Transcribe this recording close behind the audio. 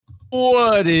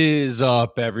What is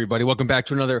up, everybody? Welcome back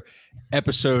to another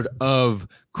episode of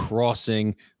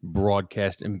Crossing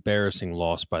Broadcast. Embarrassing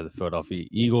loss by the Philadelphia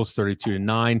Eagles,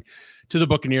 32-9 to the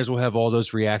Buccaneers. We'll have all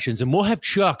those reactions, and we'll have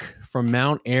Chuck from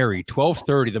Mount Airy,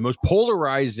 1230, the most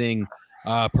polarizing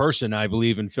person, I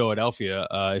believe, in Philadelphia.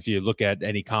 If you look at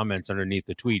any comments underneath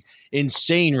the tweet,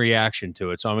 insane reaction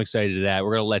to it. So I'm excited to that.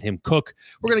 We're going to let him cook.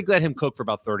 We're going to let him cook for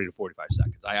about 30 to 45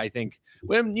 seconds. I think,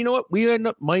 well, you know what? We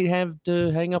might have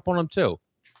to hang up on him too,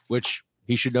 which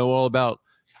he should know all about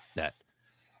that.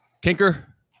 Kinker,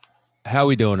 how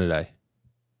we doing today?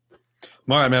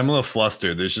 I'm all right, man. I'm a little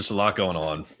flustered. There's just a lot going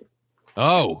on.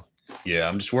 Oh, yeah.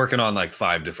 I'm just working on like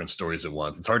 5 different stories at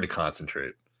once. It's hard to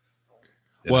concentrate.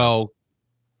 Well,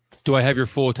 do I have your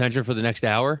full attention for the next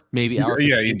hour? Maybe hour?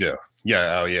 Yeah, you do.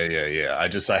 Yeah. Oh, yeah. I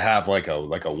have like a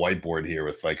whiteboard here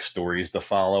with like stories to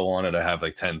follow on it. I have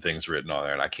like 10 things written on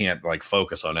there, and I can't like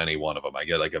focus on any one of them. I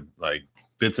get like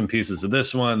bits and pieces of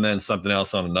this one, then something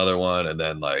else on another one, and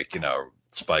then like,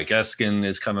 Spike Eskin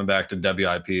is coming back to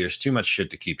WIP. There's too much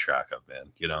shit to keep track of, man.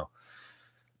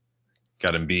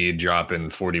 Got Embiid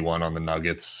dropping 41 on the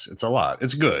Nuggets. It's a lot.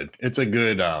 It's good. It's a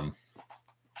good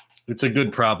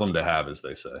problem to have, as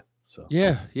they say. So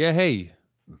yeah. Hey,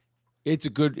 it's a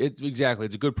good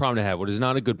problem to have. What is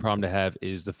not a good problem to have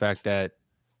is the fact that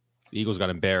the Eagles got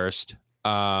embarrassed.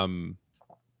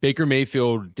 Baker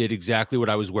Mayfield did exactly what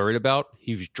I was worried about.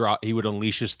 He would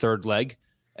unleash his third leg,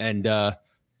 and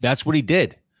that's what he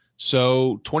did.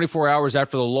 So 24 hours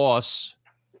after the loss,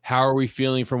 how are we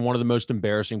feeling from one of the most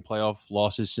embarrassing playoff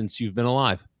losses since you've been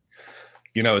alive?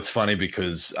 It's funny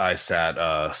because I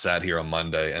sat here on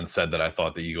Monday and said that I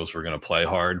thought the Eagles were going to play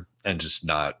hard and just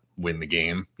not win the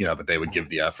game, but they would give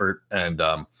the effort. And,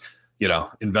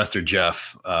 Investor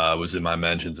Jeff was in my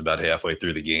mentions about halfway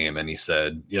through the game, and he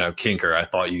said, Kinker, I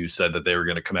thought you said that they were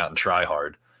going to come out and try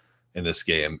hard in this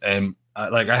game. And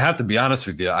I have to be honest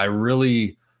with you, I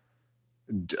really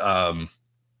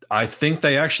I think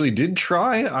they actually did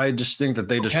try. I just think that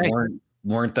they just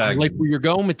weren't that. I like where you're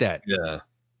going with that. Yeah.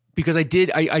 Because I did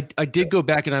go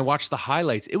back and I watched the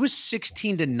highlights. It was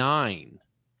 16-9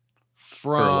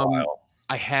 from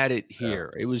I had it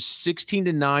here. Yeah. It was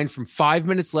 16-9 from 5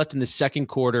 minutes left in the second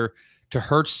quarter to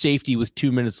Hurts safety with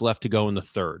 2 minutes left to go in the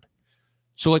third.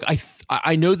 So like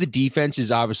I know the defense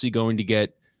is obviously going to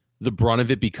get the brunt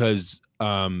of it because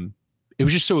it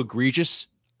was just so egregious.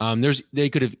 They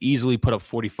could have easily put up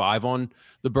 45 on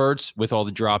the Birds with all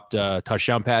the dropped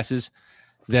touchdown passes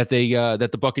that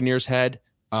the Buccaneers had.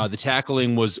 The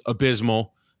tackling was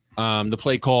abysmal. The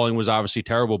play calling was obviously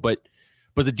terrible, but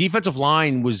the defensive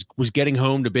line was getting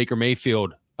home to Baker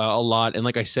Mayfield a lot. And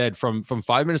like I said, from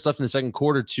 5 minutes left in the second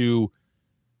quarter to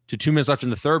 2 minutes left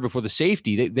in the third before the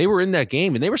safety, they were in that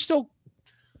game, and they were still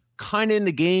kind of in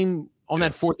the game on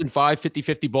that 4th and 5,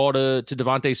 50-50 ball to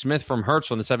Devontae Smith from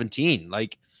Hurts on the 17.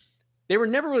 Like, they were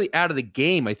never really out of the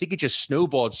game. I think it just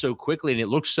snowballed so quickly, and it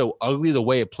looked so ugly the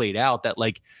way it played out that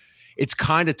like it's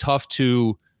kind of tough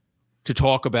to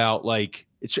talk about. Like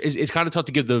it's kind of tough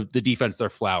to give the defense their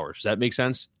flowers. Does that make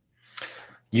sense?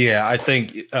 Yeah, I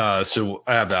think so.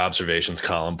 I have the observations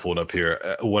column pulled up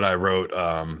here. What I wrote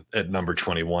at number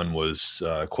 21 was,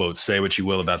 quote, say what you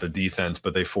will about the defense,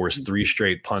 but they forced 3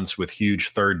 straight punts with huge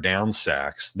third down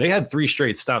sacks. They had 3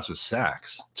 straight stops with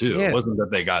sacks, too. Yeah. It wasn't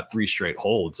that they got 3 straight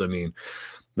holds. I mean,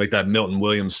 like that Milton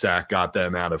Williams sack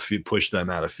pushed them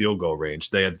out of field goal range.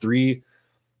 They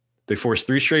forced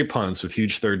 3 straight punts with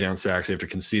huge third down sacks after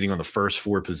conceding on the first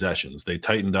 4 possessions. They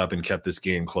tightened up and kept this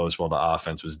game close while the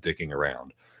offense was dicking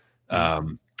around.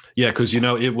 Because you're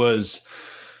right.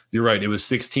 It was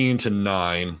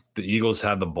 16-9. The Eagles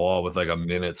had the ball with like a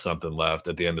minute something left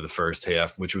at the end of the first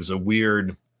half, which was a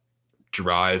weird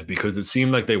drive because it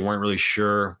seemed like they weren't really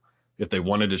sure if they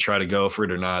wanted to try to go for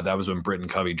it or not. That was when Britton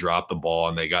Covey dropped the ball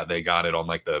and they got it on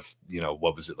like the,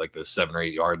 what was it, like the 7 or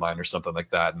 8 yard line or something like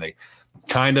that. And they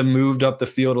kind of moved up the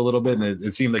field a little bit. And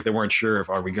it seemed like they weren't sure if,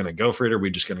 are we going to go for it or are we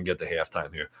just going to get to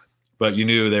halftime here? But you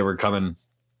knew they were coming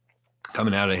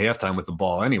out at halftime with the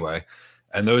ball anyway.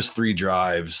 And those 3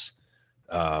 drives,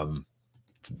 when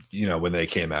they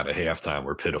came out at halftime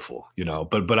were pitiful,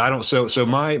 but I don't, so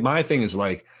my thing is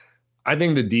like, I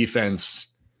think the defense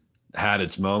had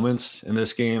its moments in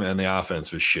this game and the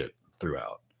offense was shit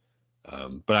throughout.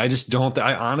 But I just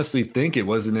I honestly think it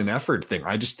wasn't an effort thing.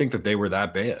 I just think that they were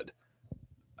that bad.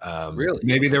 Really?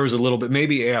 Maybe there was a little bit,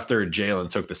 maybe after Jalen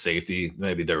took the safety,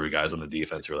 maybe there were guys on the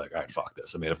defense who were like, all right, fuck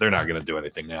this. I mean, if they're not going to do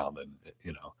anything now, then,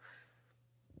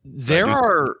 There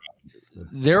are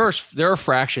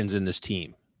fractions in this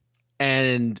team.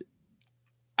 And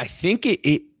I think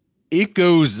it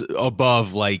goes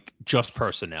above like just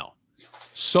personnel.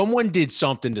 Someone did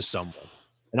something to someone.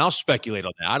 And I'll speculate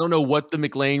on that. I don't know what the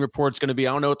McLean report's going to be.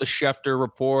 I don't know what the Schefter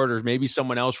report, or maybe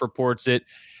someone else reports it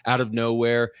out of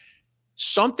nowhere.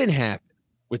 Something happened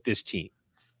with this team.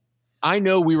 I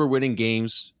know we were winning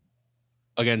games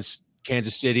against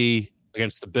Kansas City,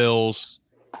 against the Bills,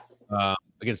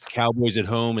 against the Cowboys at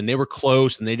home, and they were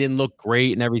close and they didn't look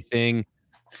great and everything.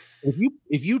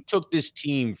 If you took this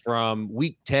team from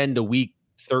week 10 to week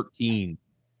 13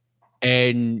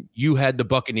 and you had the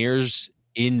Buccaneers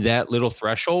in that little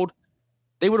threshold,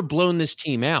 they would have blown this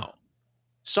team out.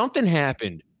 Something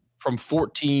happened from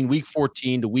week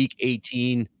 14 to week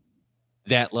 18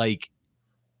 that, like,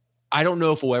 I don't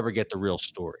know if we'll ever get the real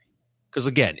story. Because,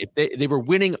 again, if they were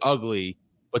winning ugly,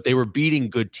 but they were beating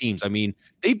good teams. I mean,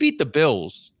 they beat the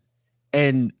Bills,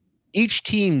 and each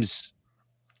team's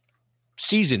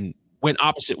season went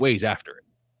opposite ways after it.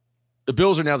 The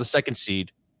Bills are now the second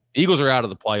seed. The Eagles are out of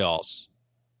the playoffs.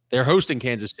 They're hosting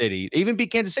Kansas City. They even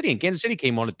beat Kansas City, and Kansas City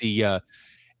came on at the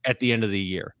end of the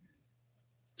year.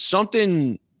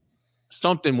 Something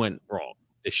went wrong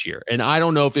this year, and I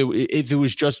don't know if it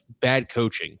was just bad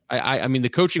coaching. I mean, the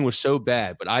coaching was so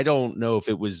bad, but I don't know if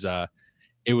it was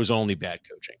only bad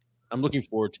coaching. I'm looking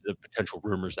forward to the potential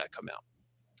rumors that come out.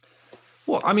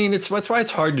 Well, I mean, that's why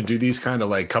it's hard to do these kind of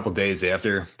like couple days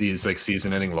after these like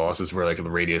season-ending losses, where like the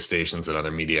radio stations and other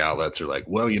media outlets are like,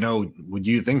 well, would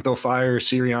you think they'll fire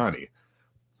Sirianni?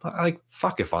 Like,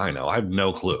 fuck if I know. I have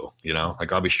no clue.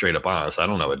 Like, I'll be straight up honest. I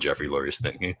don't know what Jeffrey Lurie's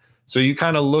thinking. So you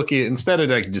kind of look at, instead of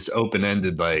like just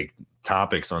open-ended like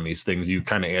topics on these things, you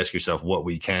kind of ask yourself what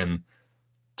we can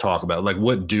talk about. Like,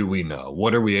 what do we know?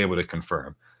 What are we able to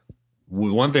confirm?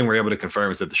 One thing we're able to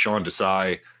confirm is that the Sean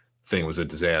Desai thing was a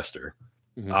disaster.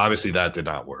 Mm-hmm. Obviously, that did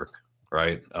not work,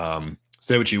 right?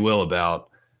 Say what you will about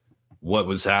what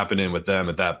was happening with them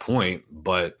at that point,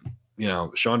 but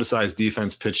Sean Desai's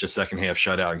defense pitched a second half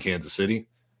shutout in Kansas City.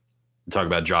 Talk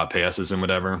about drop passes and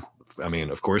whatever. I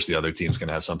mean, of course, the other team's going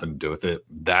to have something to do with it.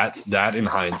 That in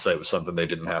hindsight was something they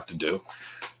didn't have to do.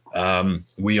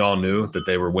 We all knew that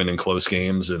they were winning close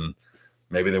games, and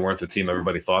maybe they weren't the team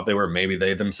everybody thought they were. Maybe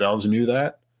they themselves knew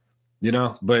that.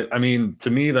 But I mean, to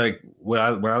me, like when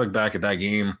I look back at that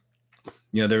game,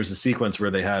 there was a sequence where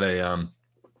they had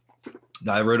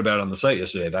I wrote about it on the site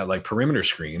yesterday, that like perimeter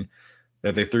screen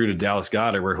that they threw to Dallas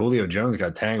Goedert, where Julio Jones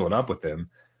got tangled up with him.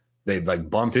 They like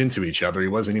bumped into each other. He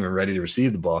wasn't even ready to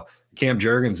receive the ball. Cam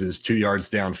Jurgens is 2 yards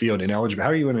downfield, ineligible. How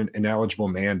are you an ineligible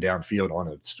man downfield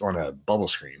on a bubble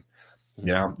screen?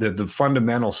 The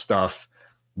fundamental stuff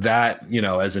that,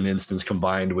 as an instance,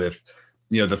 combined with,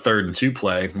 the 3rd and 2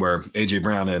 play where AJ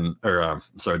Brown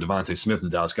Devontae Smith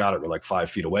and Dallas Goedert were like 5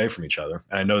 feet away from each other.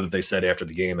 And I know that they said after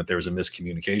the game that there was a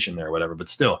miscommunication there or whatever, but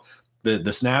still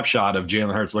the snapshot of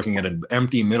Jalen Hurts looking at an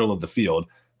empty middle of the field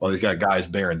while he's got guys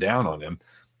bearing down on him.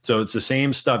 So it's the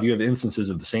same stuff. You have instances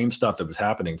of the same stuff that was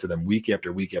happening to them week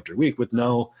after week after week with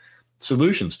no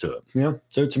solutions to it.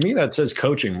 So to me, that says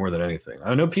coaching more than anything.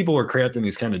 I know people were crafting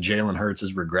these kind of Jalen Hurts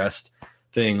has regressed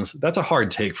things. That's a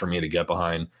hard take for me to get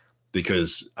behind,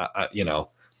 because I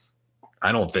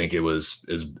don't think it was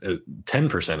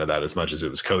 10% of that as much as it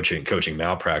was coaching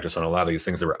malpractice on a lot of these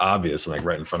things that were obvious and like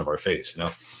right in front of our face.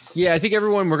 Yeah, I think we're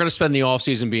going to spend the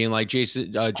offseason being like,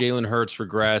 Jalen Hurts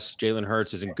regressed. Jalen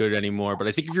Hurts isn't good anymore. But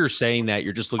I think if you're saying that,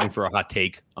 you're just looking for a hot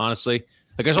take, honestly.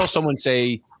 Like, I saw someone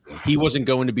say he wasn't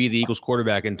going to be the Eagles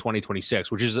quarterback in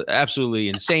 2026, which is absolutely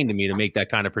insane to me to make that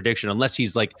kind of prediction, unless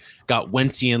he's like got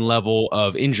Wentzian level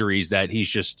of injuries that he's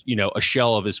just, a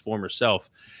shell of his former self.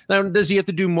 Now, does he have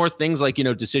to do more things like,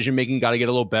 decision-making got to get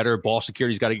a little better, ball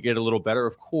security's got to get a little better?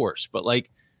 Of course. But like,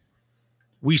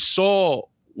 we saw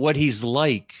what he's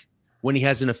like when he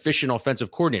has an efficient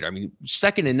offensive coordinator. I mean,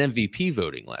 second in MVP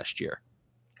voting last year.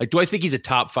 Like, do I think he's a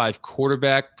top 5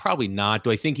 quarterback? Probably not.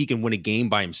 Do I think he can win a game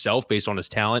by himself based on his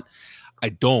talent? I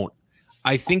don't.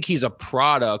 I think he's a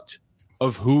product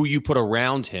of who you put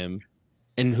around him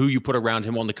and who you put around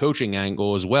him on the coaching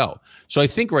angle as well. So I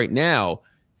think right now,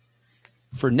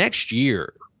 for next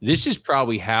year, this is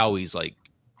probably Howie's like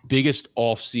biggest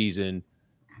offseason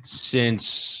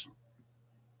since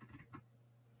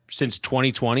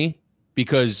 2020,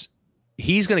 because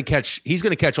he's going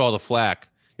to catch all the flack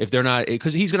if they're not,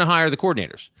 because he's going to hire the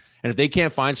coordinators. And if they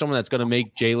can't find someone that's going to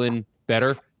make Jalen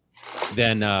better,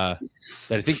 then I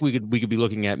think we could be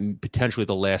looking at potentially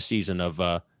the last season of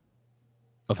Howie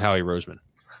Roseman.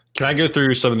 Can I go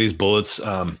through some of these bullets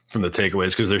from the takeaways,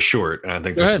 because they're short and I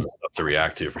think there's some stuff to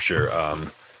react to for sure.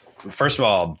 First of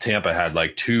all, Tampa had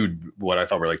like what I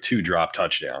thought were like 2 drop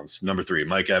touchdowns. Number 3,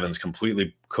 Mike Evans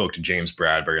completely cooked James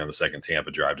Bradbury on the second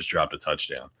Tampa drive, just dropped a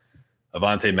touchdown.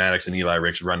 Avonte Maddox and Eli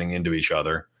Ricks running into each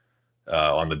other.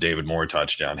 on the David Moore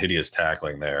touchdown. Hideous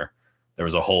tackling there. There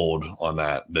was a hold on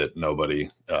that nobody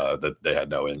that they had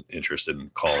no interest in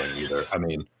calling either. I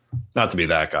mean, not to be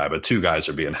that guy, but two guys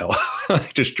are being held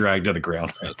just dragged to the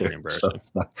ground right there. So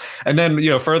it's not, and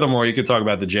then furthermore, you could talk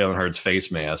about the Jalen Hurts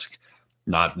face mask,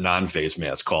 not non-face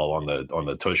mask call on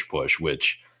the tush push,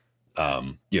 which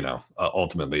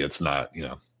ultimately it's not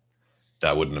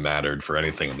that wouldn't have mattered for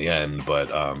anything in the end, but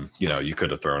you could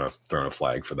have thrown a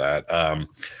flag for that. Let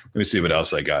me see what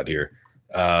else I got here.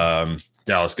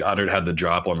 Dallas Goedert had the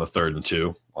drop on the 3rd and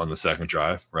 2 on the second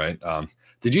drive, right?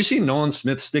 Did you see Nolan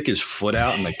Smith stick his foot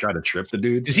out and try to trip the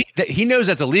dude? He knows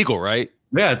that's illegal, right?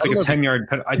 Yeah, it's like a 10-yard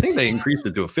penalty. I think they increased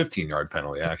it to a 15-yard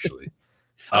penalty, actually.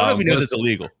 I don't know if he knows it's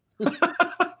illegal.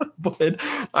 But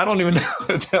I don't even know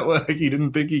if that he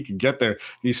didn't think he could get there.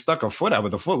 He stuck a foot out,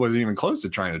 but the foot wasn't even close to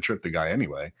trying to trip the guy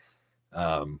anyway.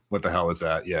 What the hell was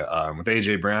that? Yeah, with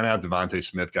A.J. Brown out, Devontae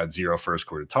Smith got 0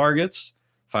 first-quarter targets.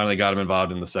 Finally got him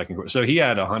involved in the second quarter. So he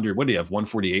had 100. What did he have?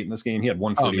 148 in this game? He had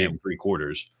 148 in 3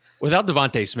 quarters. Without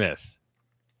Devontae Smith,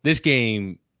 this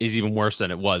game is even worse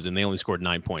than it was, and they only scored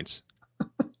 9 points.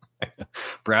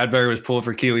 Bradbury was pulled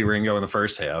for Keely Ringo in the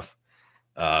first half.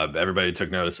 Everybody took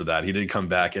notice of that. He did come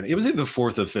back, and it was either the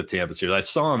 4th or 5th Tampa series. I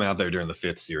saw him out there during the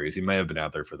 5th series. He may have been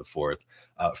out there for the 4th.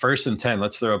 1st and 10.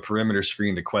 Let's throw a perimeter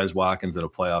screen to Quez Watkins at a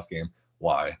playoff game.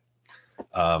 Why?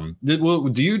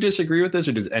 Do you disagree with this,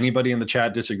 or does anybody in the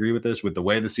chat disagree with this? With the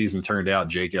way the season turned out,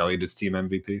 Jake Elliott is team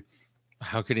MVP.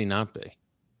 How could he not be?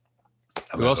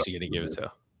 Who else are you going to give it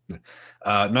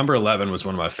to? Number 11 was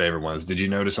one of my favorite ones. Did you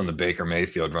notice on the Baker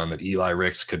Mayfield run that Eli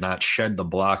Ricks could not shed the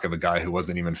block of a guy who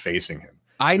wasn't even facing him?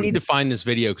 I need to find this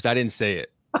video because I didn't say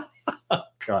it.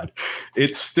 God,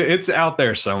 it's out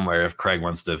there somewhere if Craig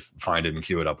wants to find it and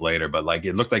cue it up later. But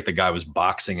it looked like the guy was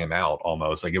boxing him out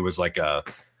almost. It was like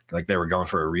they were going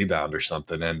for a rebound or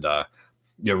something. And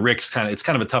Ricks it's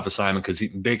kind of a tough assignment because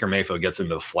Baker Mayfield gets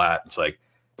into the flat. It's like,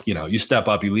 you step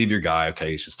up, you leave your guy.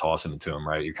 Okay, he's just tossing it to him,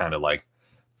 right? You're kind of like,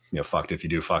 fucked if you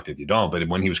do, fucked if you don't. But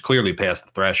when he was clearly past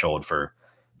the threshold for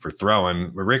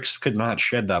throwing, Ricks could not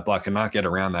shed that block, could not get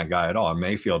around that guy at all. And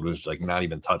Mayfield was not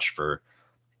even touched for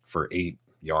 8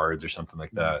 yards or something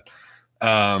like that.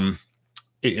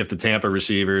 If the Tampa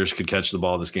receivers could catch the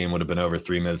ball, this game would have been over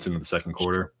 3 minutes into the second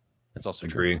quarter. That's also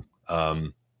agree.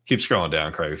 Keep scrolling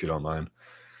down, Craig, if you don't mind.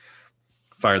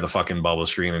 Fire the fucking bubble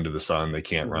screen into the sun. They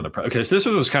can't run okay, so this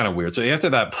was kind of weird. So after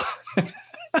that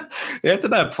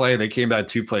play, they came back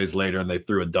 2 plays later and they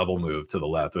threw a double move to the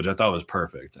left, which I thought was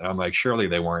perfect. And I'm like, surely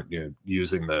they weren't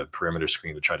using the perimeter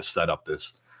screen to try to set up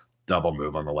this double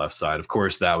move on the left side. Of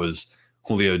course, that was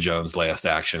Julio Jones' last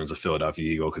action as a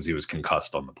Philadelphia Eagle because he was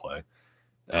concussed on the play.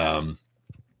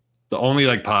 The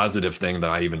only positive thing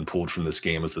that I even pulled from this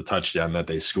game was the touchdown that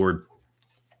they scored.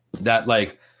 That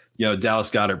Dallas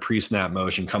Goedert pre-snap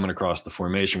motion coming across the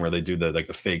formation where they do the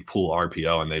fake pull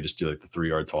RPO and they just do the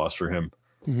 3-yard toss for him.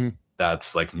 Mm-hmm.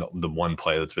 That's the one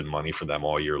play that's been money for them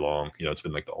all year long. It's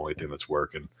been the only thing that's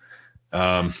working.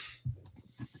 Yeah,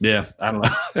 I don't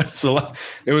know.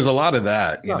 It was a lot of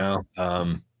that,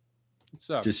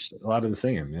 just a lot of the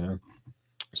same,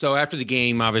 So after the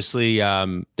game, obviously,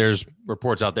 there's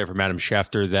reports out there from Adam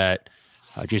Schefter that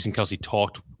Jason Kelce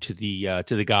talked to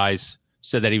the guys,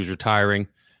 said that he was retiring.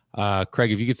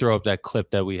 Craig, if you could throw up that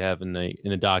clip that we have in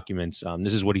the documents,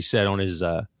 this is what he said on his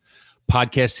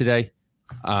podcast today.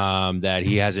 That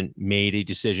he hasn't made a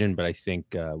decision, but I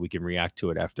think we can react to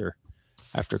it after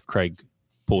Craig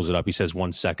pulls it up. He says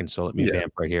 1 second, so let me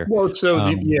vamp right here. Well, right.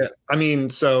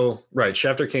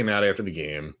 Schefter came out after the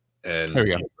game, and here we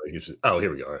go.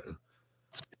 Here we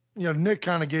go. Nick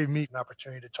kind of gave me an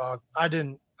opportunity to talk. I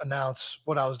didn't announce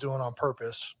what I was doing on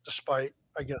purpose, despite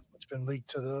I guess what's been leaked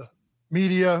to the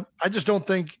media. I just don't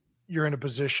think you're in a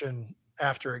position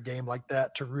after a game like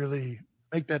that to really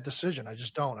make that decision. I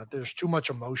just don't. There's too much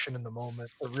emotion in the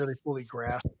moment to really fully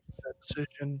grasp that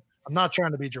decision. I'm not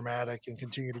trying to be dramatic and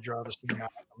continue to draw this thing out.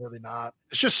 I'm really not.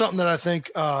 It's just something that I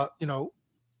think,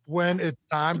 when it's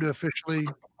time to officially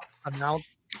announce,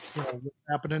 what's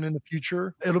happening in the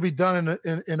future, it'll be done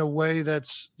in a way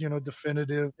that's,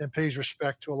 definitive and pays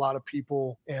respect to a lot of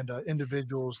people and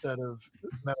individuals that have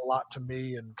meant a lot to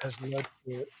me and has led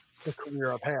to the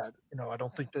career I've had. I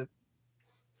don't think that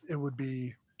it would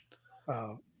be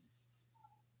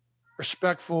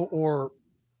respectful or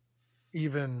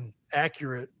even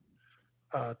accurate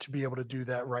to be able to do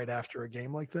that right after a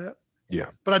game like that. Yeah.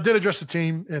 But I did address the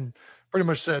team and pretty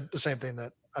much said the same thing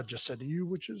that I just said to you,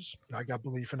 which is I got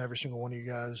belief in every single one of you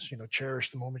guys.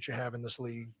 Cherish the moment you have in this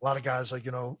league. A lot of guys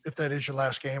if that is your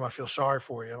last game, I feel sorry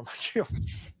for you. And I'm like,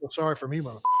 feel sorry for me,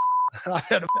 mother. I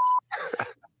had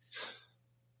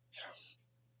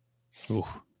Ooh.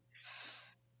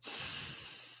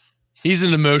 He's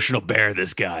an emotional bear,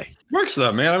 this guy. Works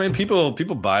though, man. I mean, people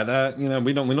buy that. You know,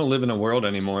 we don't live in a world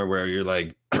anymore where you're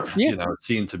like, you know,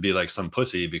 seen to be like some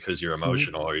pussy because you're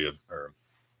emotional or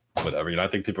whatever. You know, I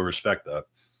think people respect that.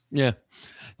 Yeah.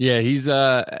 He's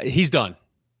done.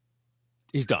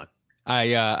 He's done.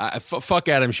 Fuck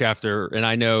Adam Schefter, and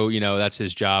I know, you know, that's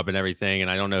his job and everything, and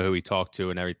I don't know who he talked to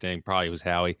and everything. Probably was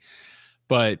Howie,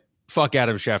 but fuck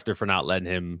Adam Schefter for not letting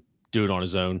him do it on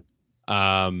his own.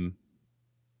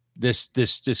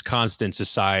 This constant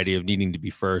society of needing to be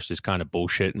first is kind of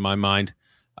bullshit in my mind.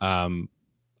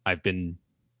 I've been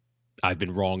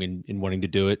wrong in wanting to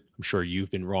do it. I'm sure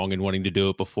you've been wrong in wanting to do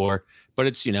it before, but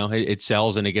it's, you know, it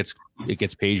sells and it gets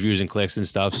page views and clicks and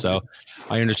stuff. So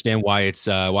I understand why it's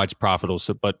profitable.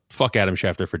 So, but fuck Adam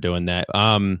Schefter for doing that.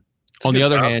 On the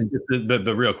other hand, but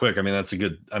real quick, I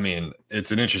mean,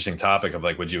 it's an interesting topic of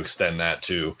like, would you extend that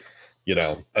to, you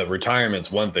know,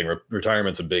 retirement's one thing.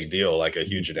 Retirement's a big deal, like a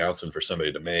huge announcement for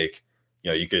somebody to make. You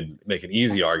know, you could make an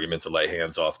easy argument to lay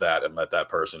hands off that and let that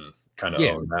person kind of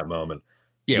own that moment.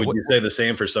 Yeah, would you say the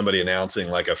same for somebody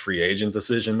announcing like a free agent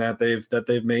decision that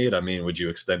they've made? I mean, would you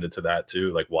extend it to that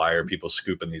too? Like, why are people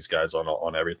scooping these guys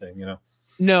on everything? You know?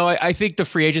 No, I think the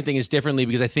free agent thing is differently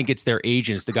because I think it's their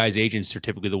agents. The guys' agents are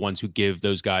typically the ones who give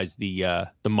those guys the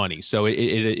money. So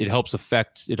it helps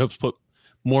put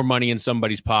more money in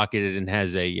somebody's pocket and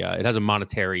has a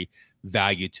monetary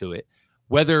value to it.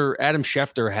 Whether Adam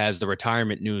Schefter has the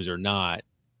retirement news or not,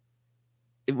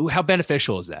 how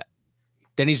beneficial is that?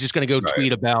 Then he's just going to go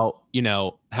tweet about, you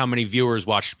know, how many viewers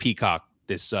watched Peacock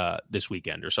this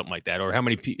weekend or something like that, or how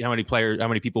many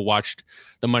people watched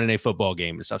the Monday Night Football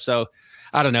game and stuff. So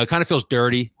I don't know. It kind of feels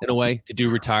dirty in a way to do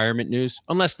retirement news,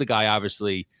 unless the guy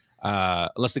obviously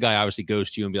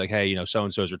goes to you and be like, hey, you know, so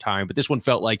and so is retiring. But this one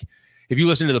felt like, if you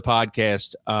listen to the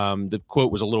podcast, the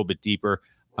quote was a little bit deeper.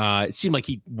 It seemed like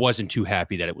he wasn't too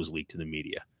happy that it was leaked to the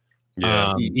media.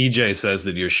 Yeah, EJ says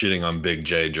that you're shitting on Big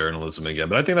J journalism again,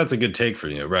 but I think that's a good take for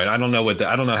you, right? I don't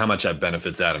know how much that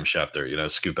benefits Adam Schefter, you know,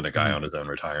 scooping a guy on his own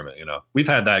retirement. You know, we've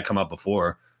had that come up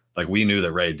before. Like, we knew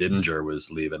that Ray Didinger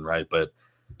was leaving, right? But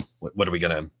what are we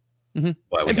gonna? And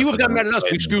people have gotten mad at us.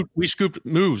 We scooped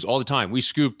moves all the time. We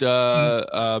scooped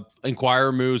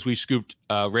Inquirer moves. We scooped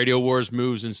Radio Wars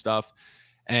moves and stuff.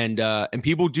 And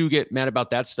people do get mad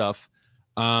about that stuff.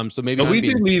 So maybe,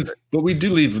 but we do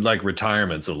leave like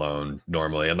retirements alone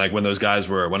normally. And like when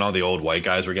all the old white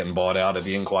guys were getting bought out at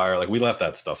the Inquirer, like we left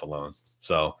that stuff alone.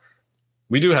 So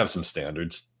we do have some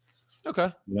standards.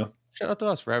 Okay. Yeah. Shout out to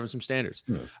us for having some standards.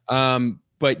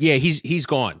 But yeah, he's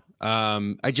gone.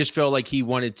 I just felt like he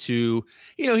wanted to,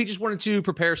 you know, he just wanted to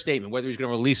prepare a statement, whether he's going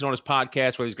to release it on his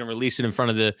podcast, whether he's going to release it in front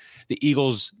of the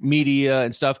Eagles media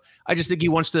and stuff. I just think he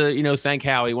wants to, you know, thank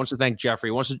Howie. He wants to thank Jeffrey.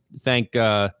 He wants to thank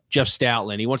Jeff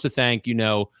Stoutland. He wants to thank, you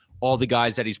know, all the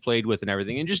guys that he's played with and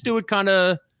everything, and just do it kind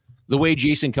of the way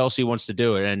Jason Kelce wants to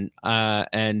do it.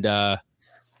 And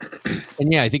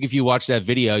yeah, I think if you watch that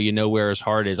video, you know where his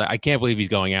heart is. I can't believe he's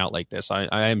going out like this. I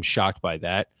am shocked by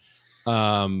that.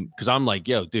 Because I'm like,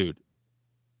 yo, dude,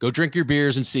 go drink your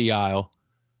beers in Sea Isle.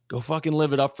 Go fucking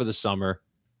live it up for the summer.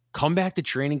 Come back to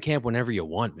training camp whenever you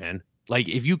want, man. Like,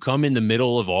 if you come in the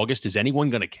middle of August, is anyone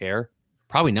going to care?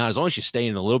 Probably not, as long as you stay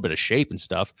in a little bit of shape and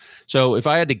stuff. So if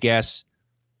I had to guess,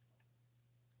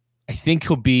 I think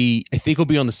he'll be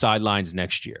on the sidelines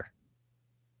next year.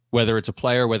 Whether it's a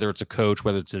player, whether it's a coach,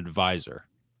 whether it's an advisor.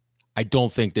 I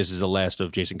don't think this is the last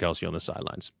of Jason Kelce on the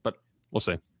sidelines, but we'll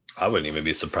see. I wouldn't even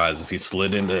be surprised if he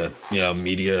slid into, you know,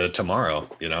 media tomorrow,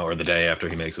 you know, or the day after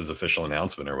he makes his official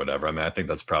announcement or whatever. I mean, I think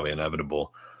that's probably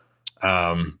inevitable.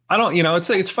 I don't, you know,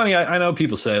 it's funny. I know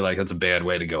people say like that's a bad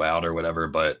way to go out or whatever,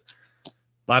 but a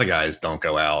lot of guys don't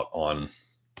go out on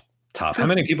top. How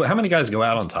many guys go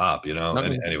out on top, you know?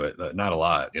 Anyway, not a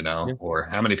lot, you know, or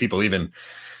how many people even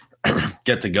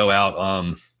get to go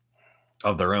out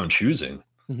of their own choosing.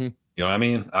 You know what I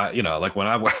mean? You know, like when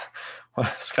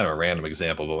it's kind of a random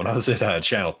example, but when I was at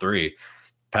Channel 3,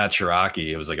 Pat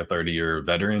Cherokee, it was like a 30-year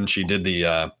veteran. She did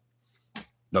the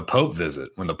Pope visit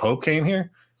when the Pope came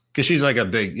here, because she's like a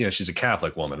big, you know, she's a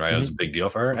Catholic woman, right? It was a big deal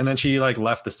for her. And then she like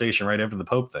left the station right after the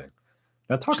Pope thing.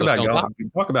 Now talk about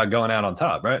going out on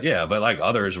top, right? Yeah, but like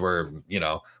others were, you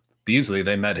know, Beasley,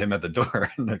 they met him at the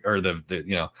door, or the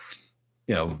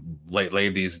you know,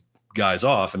 laid these guys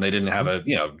off, and they didn't have a,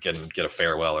 you know, get a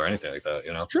farewell or anything like that,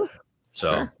 you know. True.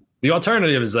 So. Sure. The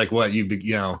alternative is like what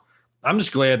you know, I'm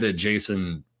just glad that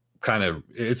Jason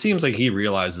it seems like he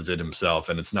realizes it himself,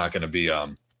 and it's not going to be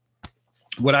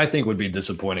what I think would be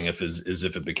disappointing if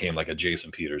it became like a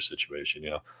Jason Peters situation, you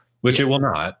know, which it will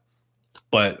not.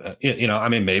 But, you know, I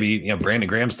mean, maybe, you know, Brandon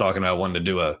Graham's talking about wanting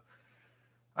to do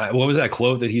What was that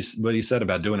quote that what he said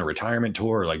about doing a retirement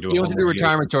tour, or like doing? He wants to do a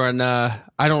retirement tour, and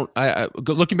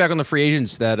looking back on the free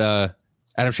agents that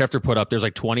Adam Schefter put up, there's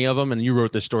like 20 of them, and you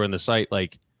wrote this story on the site.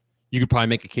 Like, you could probably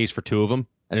make a case for 2 of them,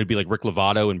 and it'd be like Rick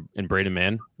Lovato and Braden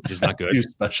Mann, which is not good. 2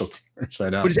 special teamers, I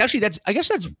know. But it's actually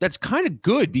that's kind of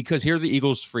good, because here are the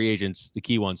Eagles free agents, the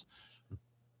key ones.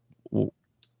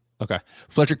 Okay,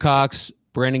 Fletcher Cox,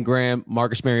 Brandon Graham,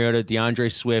 Marcus Mariota,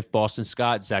 DeAndre Swift, Boston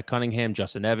Scott, Zach Cunningham,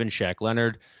 Justin Evans, Shaq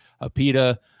Leonard,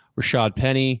 Apita, Rashad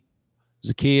Penny,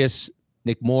 Zacchaeus,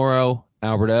 Nick Morrow,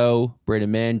 Albert O, Braden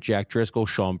Mann, Jack Driscoll,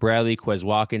 Sean Bradley, Quez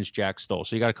Watkins, Jack Stoll.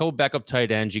 So you got a couple backup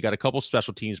tight ends. You got a couple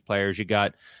special teams players. You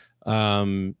got, it's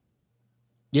you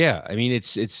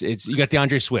got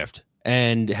DeAndre Swift.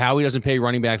 And Howie doesn't pay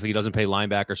running backs like he doesn't pay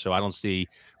linebackers. So I don't see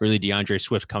really DeAndre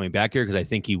Swift coming back here, because I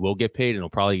think he will get paid, and he'll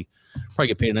probably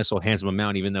get paid a nice little handsome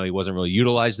amount, even though he wasn't really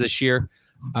utilized this year.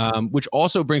 Which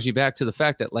also brings me back to the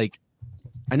fact that, like,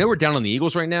 I know we're down on the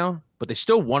Eagles right now, but they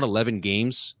still won 11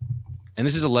 games. And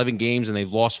this is 11 games, and they've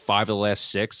lost 5 of the last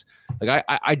 6. Like,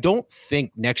 I don't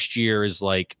think next year is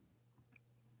like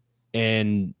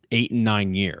an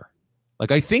 8-9 year.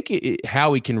 Like, I think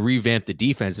Howie can revamp the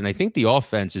defense, and I think the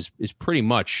offense is pretty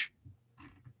much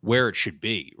where it should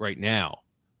be right now.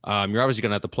 You're obviously going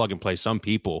to have to plug and play some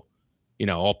people. You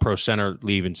know, all pro center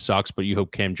leaving sucks, but you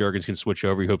hope Cam Jurgens can switch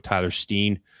over. You hope Tyler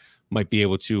Steen might be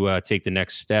able to take the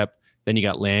next step. Then you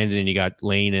got Landon, and you got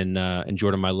Lane and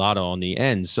Jordan Mailata on the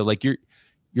end. So, like,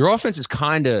 your offense is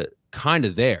kind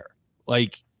of there.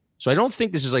 Like, so I don't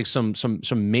think this is like some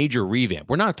major revamp.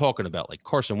 We're not talking about like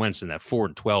Carson Wentz in that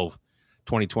 4-12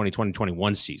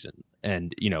 2020-2021 season,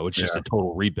 and it's just a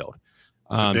total rebuild.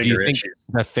 Do you think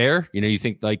that's fair? You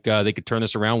think like they could turn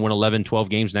this around, win 11-12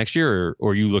 games next year,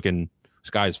 or are you looking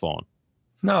sky's falling?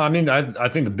 No, I mean, I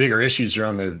think the bigger issues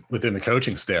are within the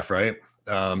coaching staff, right?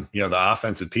 The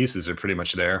offensive pieces are pretty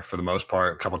much there for the most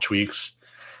part. A couple tweaks.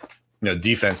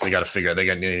 Defense, they got to figure out.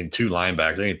 They need 2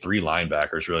 linebackers. They need 3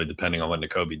 linebackers, really, depending on what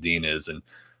Nakobe Dean is. And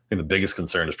I think the biggest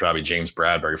concern is probably James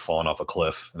Bradbury falling off a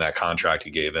cliff and that contract he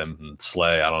gave him. And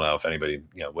Slay, I don't know if anybody,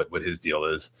 what his deal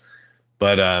is.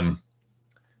 But,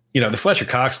 the Fletcher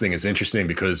Cox thing is interesting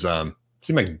because it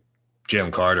seemed like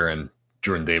Jalen Carter and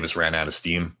Jordan Davis ran out of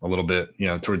steam a little bit,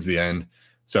 towards the end.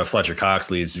 So if Fletcher Cox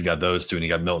leaves, you got those 2, and you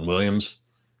got Milton Williams,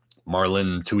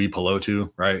 Marlon Tui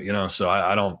Pelotu, right? So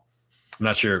I'm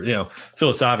not sure,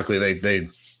 philosophically they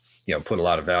put a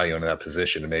lot of value into that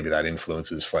position, and maybe that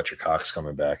influences Fletcher Cox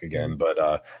coming back again.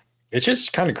 But it's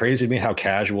just kind of crazy to me how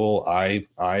casual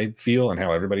I feel and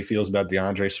how everybody feels about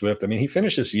DeAndre Swift. I mean, he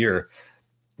finished this year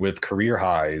with career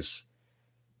highs,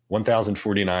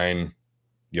 1,049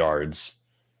 yards,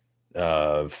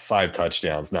 5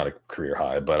 touchdowns, not a career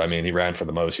high, but I mean, he ran for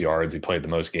the most yards. He played the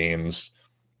most games,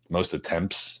 most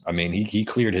attempts. I mean, he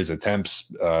cleared his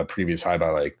attempts previous high by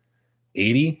like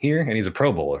 80 here, and he's a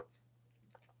Pro Bowler.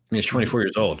 And he's 24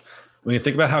 years old. When you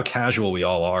think about how casual we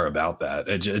all are about that,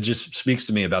 it just speaks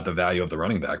to me about the value of the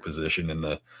running back position in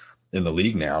the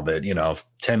league now. That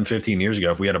 10, 15 years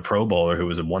ago, if we had a Pro Bowler who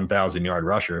was a 1,000-yard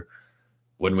rusher,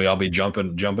 wouldn't we all be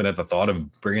jumping at the thought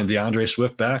of bringing DeAndre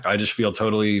Swift back? I just feel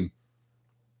totally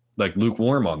like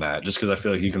lukewarm on that, just because I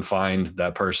feel like you can find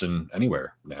that person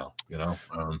anywhere now.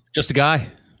 Just a guy.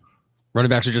 Running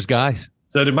backs are just guys.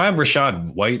 So did my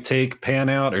Rashad White take pan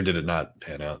out, or did it not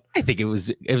pan out? I think it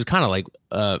was kind of like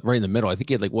right in the middle. I think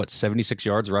he had 76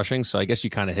 yards rushing. So I guess you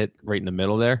kind of hit right in the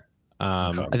middle there.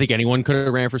 Okay. I think anyone could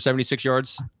have ran for 76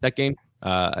 yards that game.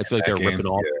 I feel like they're ripping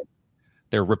off. Yeah.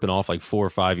 They're ripping off like 4 or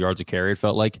 5 yards a carry. It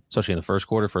felt like, especially in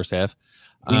the first half.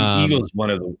 Eagles one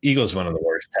of the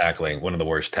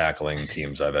worst tackling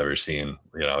teams I've ever seen.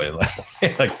 In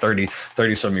like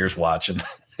 30 some years watching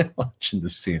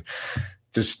this team.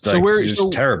 Just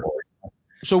terrible.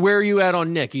 So where are you at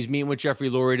on Nick? He's meeting with Jeffrey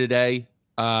Lurie today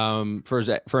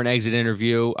for an exit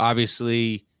interview.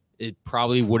 Obviously, it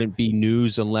probably wouldn't be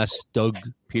news unless Doug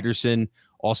Peterson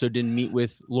also didn't meet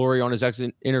with Lurie on his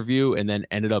exit interview and then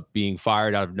ended up being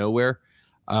fired out of nowhere.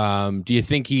 Do you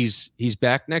think he's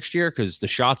back next year? Because the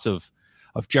shots of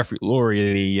Jeffrey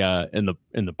Lurie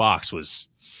in the box was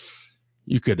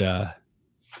you could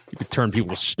turn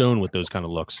people to stone with those kind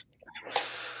of looks.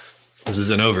 This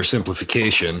is an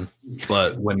oversimplification,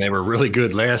 but when they were really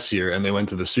good last year and they went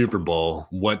to the Super Bowl,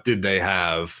 what did they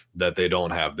have that they don't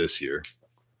have this year?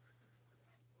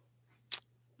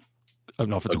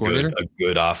 An offensive coordinator? A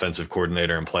good offensive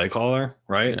coordinator and play caller,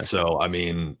 right? Yeah. So, I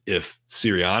mean, if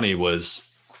Sirianni was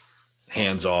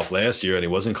hands off last year and he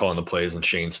wasn't calling the plays and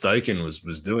Shane Steichen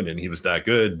was doing it and he was that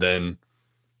good, then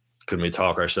couldn't we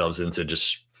talk ourselves into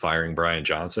just firing Brian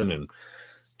Johnson and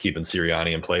keeping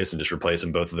Sirianni in place and just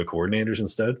replacing both of the coordinators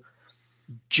instead?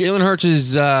 Jalen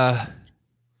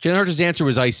Hurts' answer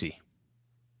was icy.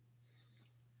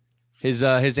 His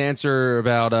answer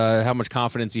about how much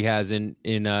confidence he has in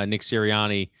Nick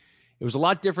Sirianni, it was a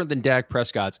lot different than Dak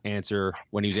Prescott's answer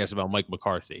when he was asked about Mike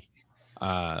McCarthy.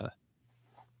 That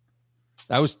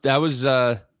was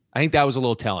I think that was a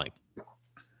little telling.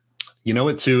 You know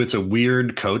what, too? It's a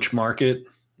weird coach market.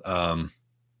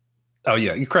 Oh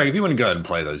yeah, Craig, if you want to go ahead and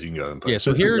play those, you can go ahead and play. Yeah,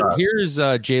 so here's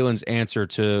Jalen's answer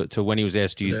to when he was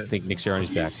asked, do you think Nick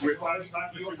Sirianni's back?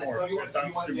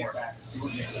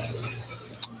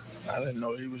 I didn't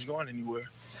know he was going anywhere.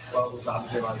 I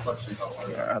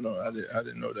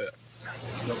didn't know that.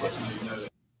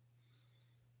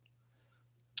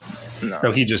 No.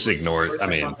 So he just ignored. I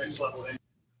mean,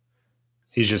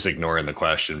 he's just ignoring the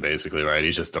question, basically, right?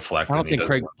 He's just deflecting. I don't think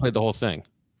Craig played the whole thing.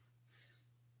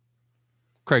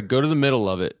 Craig, go to the middle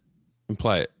of it and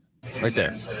play it right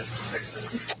there.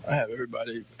 I have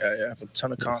everybody. I have a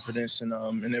ton of confidence in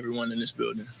everyone in this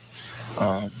building.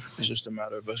 It's just a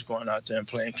matter of us going out there and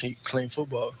playing clean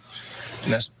football,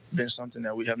 and that's been something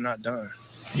that we have not done,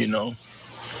 you know.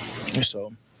 And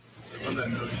so,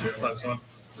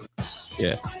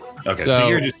 yeah. Okay, so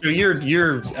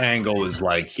your angle is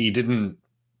like he didn't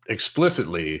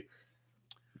explicitly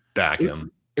back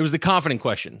him. It was the confident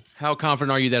question. How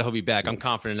confident are you that he'll be back? I'm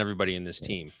confident in everybody in this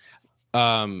team.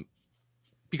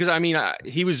 Because I mean,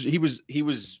 he was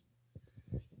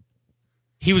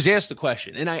asked the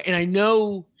question, and I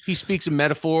know he speaks in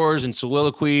metaphors and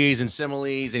soliloquies and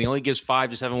similes, and he only gives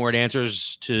 5 to 7 word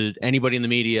answers to anybody in the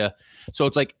media. So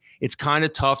it's like it's kind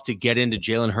of tough to get into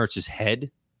Jalen Hurts' head.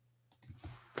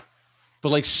 But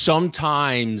like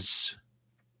sometimes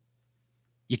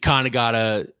you kind of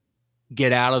gotta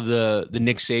get out of the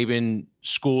Nick Saban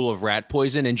school of rat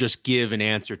poison and just give an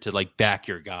answer to like back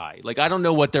your guy. Like I don't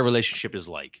know what their relationship is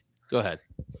like. Go ahead.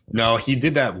 No, he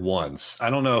did that once. I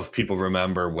don't know if people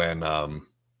remember when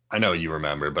I know you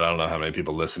remember, but I don't know how many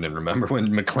people listening remember when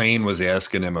McClain was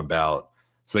asking him about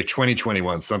it's like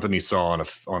 2021, something he saw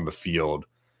on the field.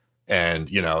 And,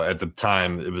 you know, at the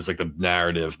time it was like the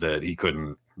narrative that he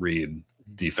couldn't read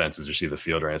defenses or see the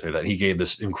field or anything like that. He gave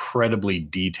this incredibly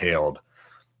detailed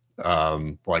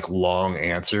like long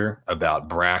answer about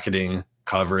bracketing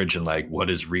coverage and like what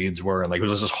his reads were. And like it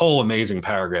was this whole amazing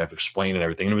paragraph explaining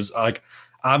everything. And it was like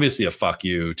obviously a fuck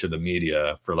you to the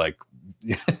media for like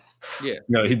yeah. You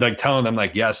know, he'd like telling them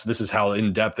like, yes, this is how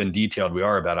in depth and detailed we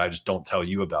are about it. I just don't tell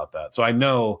you about that. So I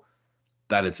know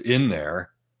that it's in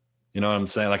there. You know what I'm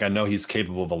saying? Like I know he's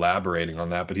capable of elaborating on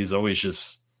that, but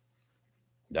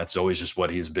that's always just what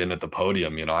he's been at the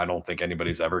podium. You know, I don't think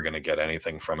anybody's ever going to get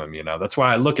anything from him. You know, that's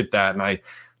why I look at that and I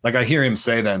hear him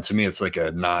say that, and to me, it's like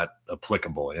a not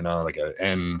applicable, you know, like a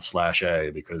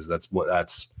N/A, because that's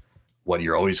what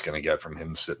you're always going to get from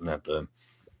him sitting at the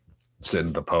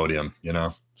podium, you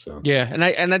know? So, yeah. And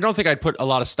I don't think I'd put a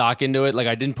lot of stock into it. Like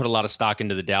I didn't put a lot of stock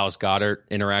into the Dallas Goedert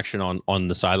interaction on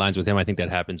the sidelines with him. I think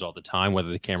that happens all the time, whether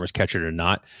the cameras catch it or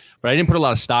not, but I didn't put a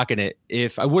lot of stock in it.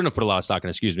 If Tim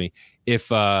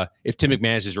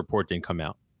McManus's report didn't come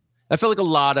out, I felt like a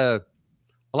lot of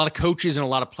coaches and a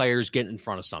lot of players getting in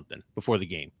front of something before the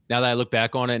game. Now that I look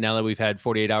back on it, now that we've had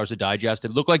 48 hours to digest,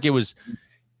 it looked like it was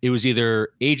either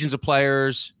agents of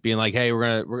players being like, "Hey,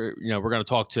 we're gonna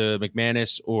talk to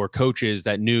McManus," or coaches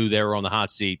that knew they were on the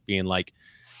hot seat being like,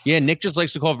 "Yeah, Nick just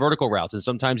likes to call vertical routes, and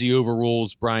sometimes he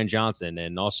overrules Brian Johnson,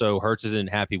 and also Hurts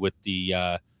isn't happy with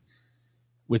the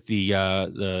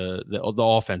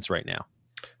offense right now."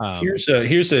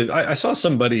 I saw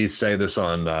somebody say this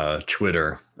on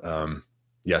Twitter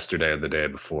yesterday or the day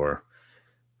before,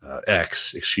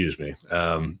 X, excuse me.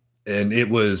 And it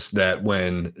was that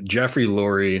when Jeffrey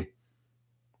Lurie, I'm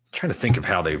trying to think of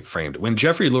how they framed it. When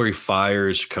Jeffrey Lurie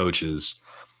fires coaches,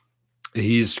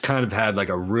 he's kind of had like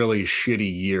a really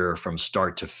shitty year from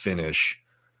start to finish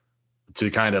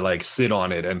to kind of like sit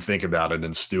on it and think about it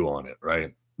and stew on it,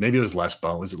 right? Maybe it was Les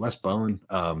Bowen. Was it Les Bowen?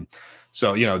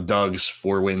 So, you know, Doug's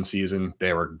 4-win season,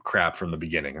 they were crap from the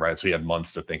beginning, right? So he had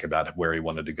months to think about where he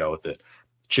wanted to go with it.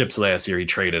 Chip's last year, he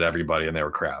traded everybody and they were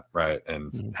crap, right?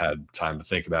 And had time to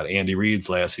think about it. Andy Reid's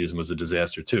last season was a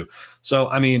disaster too. So,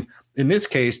 I mean, in this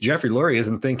case, Jeffrey Lurie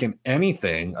isn't thinking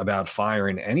anything about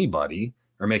firing anybody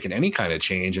or making any kind of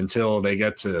change until they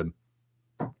get to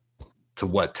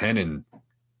what, 10-3,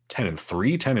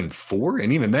 10-4?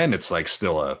 And even then it's like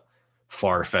still a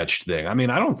far-fetched thing. I mean,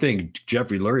 I don't think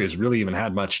Jeffrey Lurie has really even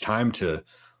had much time to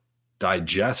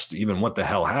digest even what the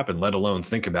hell happened, let alone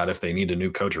think about if they need a new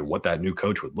coach or what that new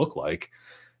coach would look like.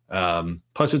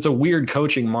 Plus, it's a weird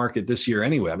coaching market this year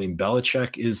anyway. I mean,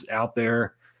 Belichick is out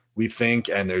there, we think,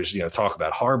 and there's talk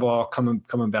about Harbaugh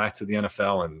coming back to the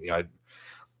NFL, and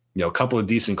a couple of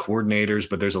decent coordinators,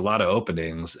 but there's a lot of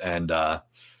openings, and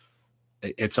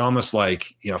it's almost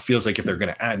like, feels like if they're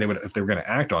going to act, if they were going to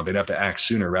act on it, they'd have to act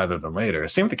sooner rather than later.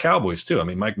 Same with the Cowboys too. I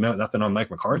mean, nothing on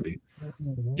Mike McCarthy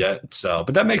yet. So,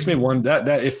 but that makes me wonder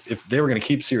that if they were going to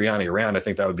keep Sirianni around, I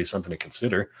think that would be something to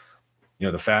consider.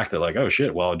 The fact that like, oh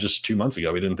shit, well, just 2 months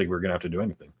ago, we didn't think we were going to have to do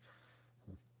anything.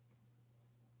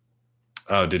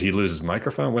 Oh, did he lose his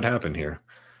microphone? What happened here?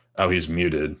 Oh, he's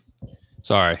muted.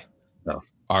 Sorry. No.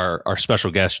 Our special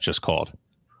guest just called.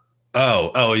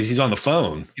 Oh, he's on the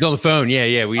phone. He's on the phone.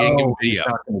 Yeah. We didn't give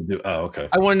him video. Okay.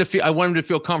 I wanted him to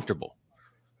feel comfortable.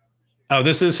 Oh,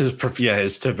 this is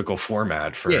his typical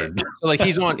format for. Yeah. So like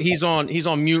he's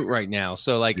on mute right now.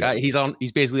 So like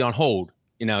he's basically on hold.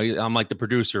 I'm like the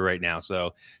producer right now.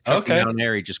 So okay.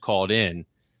 Airy just called in.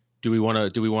 Do we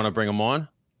want to bring him on?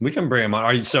 We can bring him on.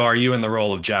 Are you in the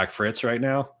role of Jack Fritz right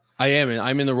now? I am.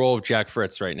 I'm in the role of Jack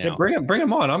Fritz right now. Yeah, bring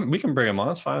him on. We can bring him on.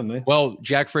 It's fine with me. Well,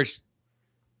 Jack Fritz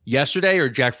yesterday or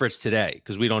Jack Fritz today?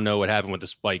 Because we don't know what happened with the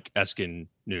Spike Eskin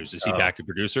news. Is he back to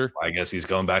producer? I guess he's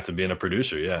going back to being a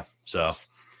producer. Yeah. So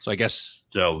I guess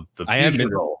the future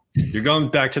role. You're going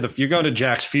to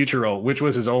Jack's future role, which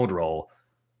was his old role.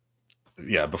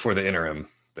 Yeah, before the interim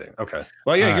thing. Okay.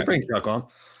 Well, yeah, you can bring Chuck on.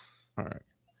 All right.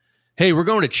 Hey, we're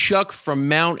going to Chuck from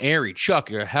Mount Airy.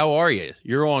 Chuck, how are you?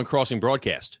 You're on Crossing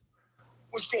Broadcast.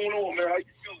 What's going on, man? How you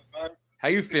feeling, man? How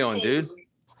you feeling, dude?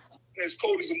 It's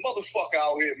cold as a motherfucker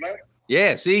out here, man.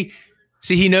 Yeah, see,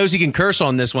 he knows he can curse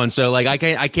on this one, so like I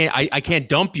can't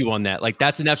dump you on that. Like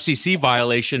that's an FCC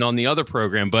violation on the other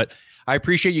program, but I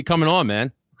appreciate you coming on,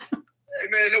 man. Hey,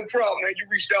 man, no problem, man. You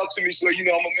reached out to me, so I'm a man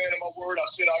of my word. I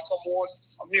said I'd come on.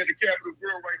 I'm here at the Capitol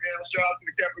Grill right now. Shout out to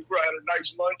the Capitol Grill. I had a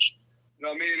nice lunch. You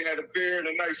know what I mean? Had a beer and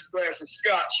a nice glass of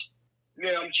scotch.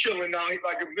 Yeah, I'm chilling now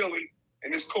like a villain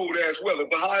in this cold ass weather.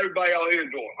 But how everybody out here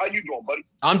doing? How you doing, buddy?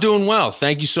 I'm doing well.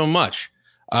 Thank you so much.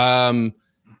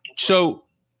 So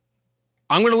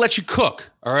I'm going to let you cook.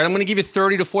 All right. I'm going to give you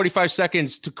 30 to 45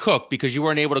 seconds to cook because you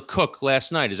weren't able to cook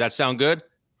last night. Does that sound good?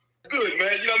 Good,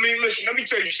 man. You know what I mean? Listen, let me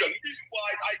tell you something. The reason why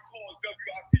I called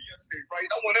WIP yesterday, right?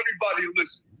 I want everybody to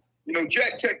listen.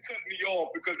 Jack kept cutting me off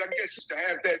because I guess just to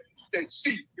have that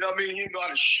seat. You know what I mean? He didn't know how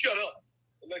to shut up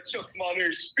and let Chuck come out there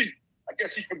and speak. I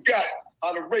guess he forgot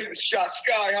how to rate the shot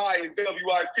sky high in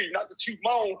WIP. Not to toot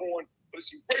my own horn, but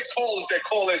it's some great callers that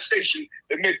call that station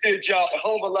that make their job a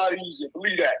hell of a lot easier.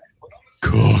 Believe that.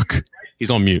 Cook. Right?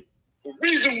 He's on mute. The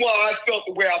reason why I felt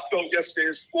the way I felt yesterday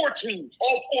is 4 teams.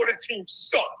 All 4 of the teams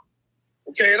suck.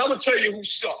 Okay, and I'm going to tell you who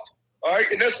sucked. All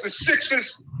right, and that's the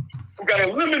Sixers who got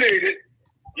eliminated,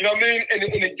 you know what I mean,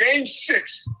 in the game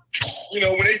 6,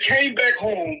 when they came back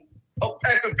home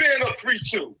after being up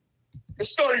 3-2. It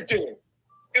started there.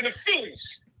 And the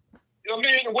Phillies, you know what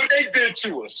I mean, and what they did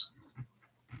to us,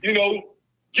 getting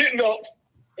up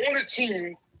on a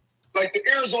team like the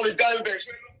Arizona Diamondbacks.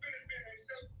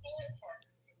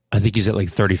 I think he's at like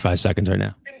 35 seconds right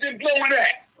now. And then blowing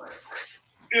that,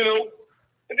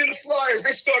 And then the Flyers,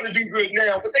 they starting to do good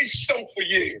now, but they stunk for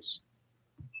years.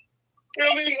 You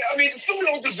know what I mean? I mean, Philly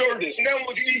don't deserve this. And now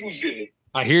what the Eagles did.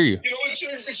 I hear you.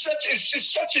 It's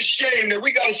just such a shame that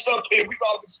we got to stop here. We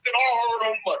got to spend our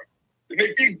hard-earned money to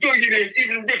make these billionaires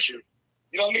even richer.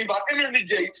 You know what I mean? By entering the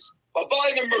gates, by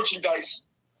buying the merchandise,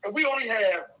 and we only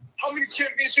have how many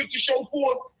championships to show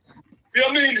for? You know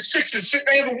what I mean? The Sixers,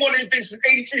 they haven't won anything since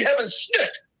 '83. Haven't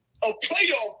sniffed a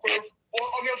playoff berth,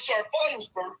 finals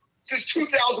berth since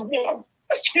 2001.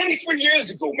 That's 23 years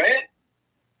ago, man.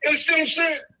 You understand what I'm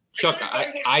saying? Chuck,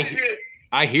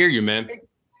 I hear you, man.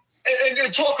 And they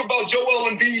talk about Joel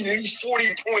Embiid and these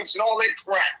 40 points and all that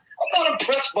crap. I'm not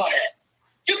impressed by that.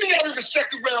 Get me out of the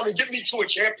second round and get me to a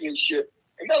championship.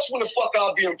 And that's when the fuck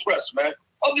I'll be impressed, man.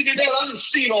 Other than that, I've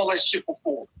seen all that shit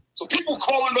before. So people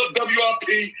calling up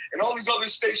WIP and all these other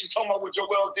stations talking about what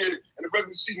Joel did in the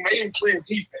regular season, they ain't playing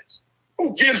defense.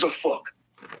 Who gives a fuck?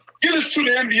 Get us to the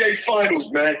NBA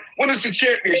Finals, man. When is the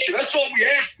championship? That's all we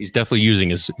ask. He's definitely using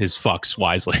his fucks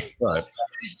wisely. Right.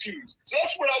 These teams. So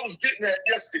that's what I was getting at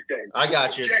yesterday. I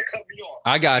got you. Can't cut me off.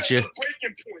 I got you.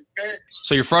 Breaking point, man.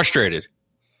 So you're frustrated.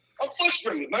 I'm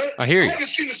frustrated, man. I hear you. I haven't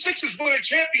seen the Sixers win a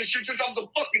championship since I was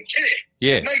a fucking kid.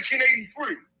 Yeah. In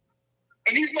 1983.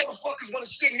 And these motherfuckers want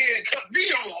to sit here and cut me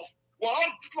off while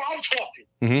I'm talking.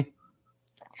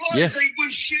 Mm-hmm. Yeah. Ain't win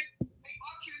shit.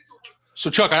 So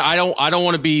Chuck, I don't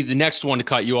want to be the next one to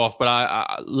cut you off, but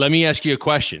I let me ask you a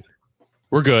question.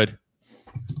 We're good.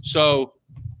 So,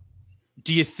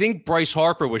 do you think Bryce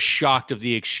Harper was shocked of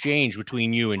the exchange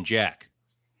between you and Jack?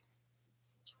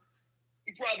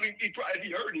 He probably if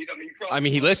he heard it. I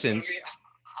mean, he listens.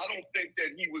 I don't think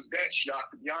that he was that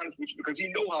shocked, to be honest with you, because he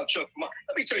know how Chuck.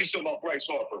 Let me tell you something about Bryce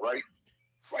Harper, right?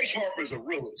 Bryce Harper's a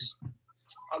realist.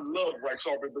 I love Bryce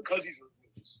Harper because he's a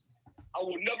realist. I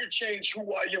will never change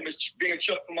who I am as being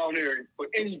Chuck from Mount Airy for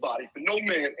anybody, for no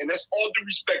man, and that's all due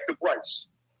respect to Bryce.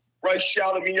 Bryce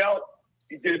shouted me out.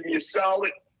 He did me a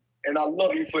solid, and I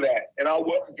love him for that. And I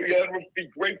will ever be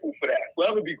grateful for that.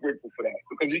 Forever be grateful for that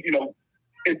because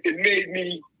it made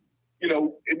me,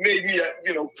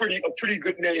 a pretty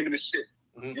good name in the city.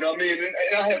 Mm-hmm. You know what I mean?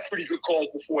 And I had pretty good calls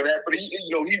before that, but he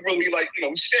really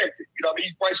he stamped it. You know what I mean?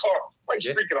 He's Bryce Harper. Bryce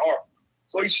freaking Harper.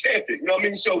 So he stamped it. You know what I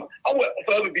mean? So I will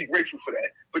forever be grateful for that.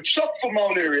 But Chuck from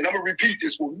Mount Airy, and I'm going to repeat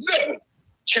this, will never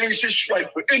change his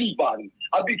stripe for anybody.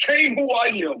 I became who I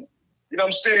am. You know what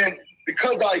I'm saying?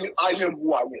 Because I am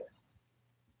who I am.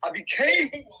 I became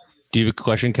who I am. Do you have a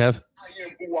question, Kev? I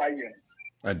am who I am.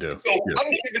 I do. So I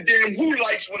don't give a damn who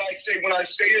likes what I say when I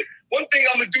say it. One thing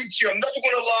I'm going to do to you, I'm never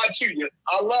going to lie to you.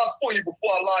 I'll lie for you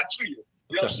before I lie to you.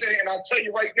 You know what I'm saying? And I'll tell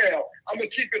you right now, I'm going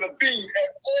to keep it a beam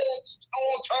at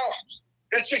all times.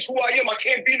 That's just who I am. I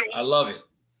can't be no. I love it.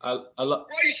 I love.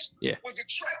 Bryce was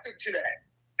attracted to that.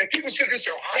 And people said this,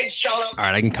 I shout out. All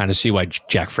right, I can kind of see why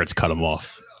Jack Fritz cut him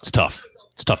off. It's tough.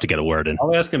 It's tough to get a word in.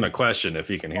 I'll ask him a question if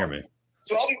he can hear me.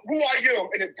 So I'm who I am.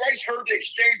 And if Bryce heard the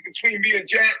exchange between me and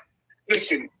Jack,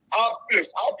 listen, I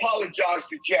apologize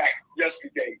to Jack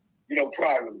yesterday,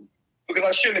 privately. Because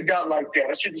I shouldn't have got like that.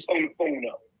 I should have just hung the phone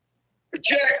up. But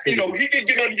Jack, he did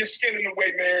get under your skin in a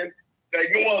way, man, like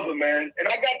no other, man. And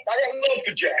I got love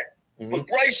for Jack. Mm-hmm. But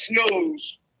Bryce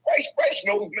knows,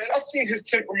 man. I've seen his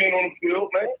temperament on the field,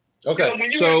 man.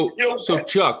 Okay. So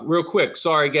Chuck, real quick,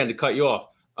 sorry again to cut you off.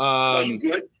 You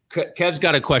good? Kev's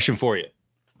got a question for you.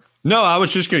 No, I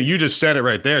was just you just said it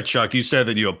right there, Chuck. You said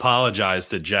that you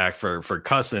apologized to Jack for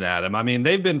cussing at him. I mean,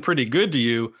 they've been pretty good to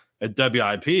you at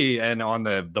WIP and on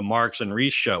the Marks and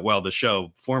Reese show. Well, the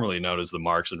show formerly known as the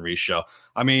Marks and Reese show.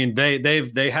 I mean,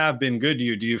 they have been good to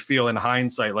you. Do you feel in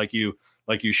hindsight like you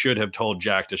should have told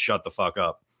Jack to shut the fuck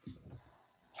up?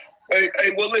 Hey,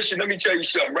 well, listen, let me tell you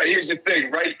something, right? Here's the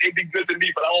thing, right? They be good to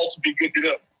me, but I'll also be good to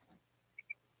them.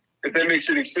 If that makes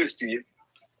any sense to you.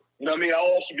 You know what I mean?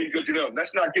 I'll also be good to them.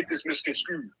 Let's not get this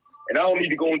misconstrued. And I don't need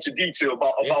to go into detail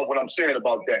about what I'm saying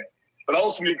about that. But I'll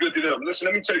also be good to them. Listen,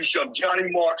 let me tell you something. Johnny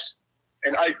Marks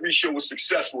and Airy show was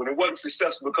successful. And it wasn't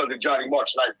successful because of Johnny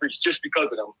Marks and Airy, just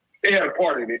because of them. They had a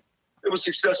part in it. It was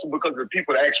successful because of the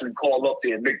people that actually call up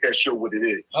there and make that show what it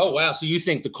is. Oh, wow. So you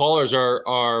think the callers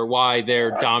are why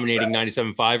they're dominating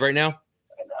 97.5 right now?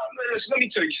 Listen, let me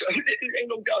tell you something. Ain't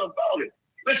no doubt about it.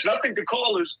 Listen, I think the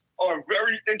callers are a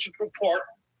very integral part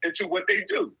into what they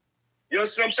do. You know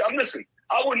what I'm saying? Listen,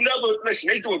 I would never listen.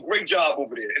 They do a great job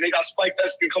over there, and they got Spike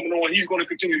Eskin coming on. He's going to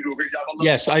continue to do a great job.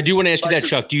 Yes, I do want to ask you that,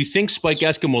 Chuck. Do you think Spike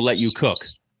Eskin will let you cook?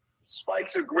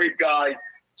 Spike's a great guy.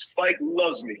 Spike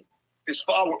loves me. His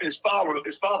father,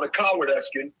 Coward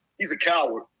Eskin, he's a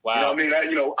coward. Wow. You know what I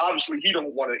mean? Obviously he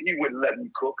wouldn't let me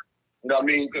cook. You know what I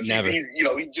mean? Because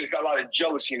he just got a lot of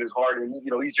jealousy in his heart, and he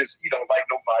don't like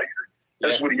nobody.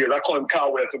 That's what he is. I call him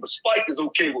Coward Eskin, but Spike is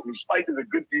okay with me. Spike is a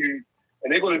good dude,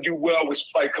 and they're going to do well with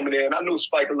Spike coming in. I know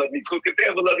Spike will let me cook. If they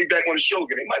ever let me back on the show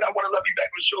again, they might not want to let me back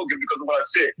on the show again because of what I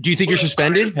said. Do you think you're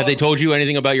suspended? Have they told you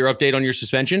anything about your update on your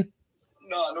suspension?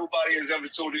 No, nobody has ever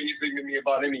told anything to me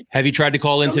about anything. Have you tried to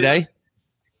call in today?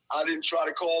 I didn't try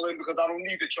to call in because I don't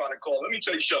need to try to call. Let me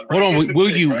tell you something. Hold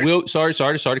on. Sorry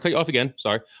to cut you off again.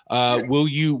 Sorry. Will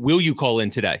you call in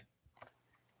today?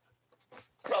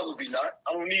 Probably not.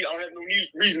 I don't have no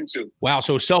reason to. Wow.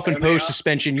 So self-imposed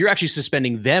suspension. You're actually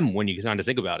suspending them when you kind of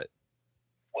think about it.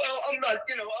 Well, I'm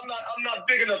not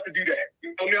big enough to do that. You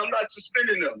know what I mean? I'm not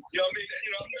suspending them. You know what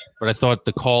I mean? But I thought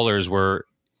the callers were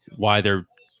why they're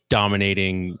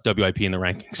dominating WIP in the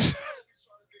rankings.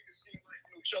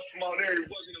 Chuck from Mount Airy wasn't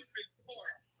a big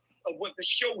part of what the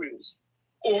show is.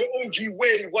 Or OG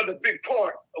Wade wasn't a big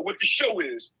part of what the show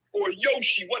is. Or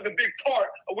Yoshi wasn't a big part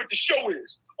of what the show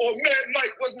is. Or Mad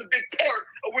Mike wasn't a big part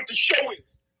of what the show is.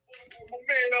 Or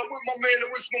my man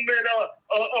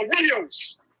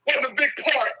Rios wasn't a big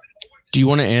part. Do you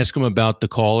want to ask him about the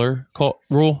caller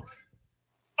rule?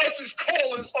 Us as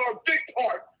callers are a big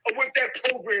part of what that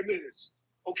program is.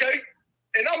 Okay?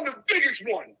 And I'm the biggest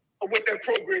one of what that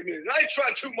program is. And I ain't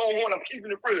trying to toot my horn. I'm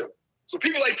keeping it real. So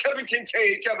people like Kevin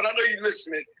Kincaid, Kevin, I know you're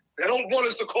listening. They don't want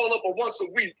us to call up once a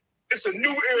week. It's a new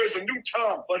era. It's a new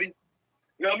time, buddy.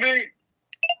 You know what I mean?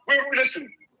 Listen,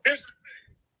 here's the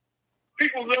thing.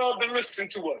 People love to listen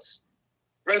to us,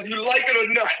 whether you like it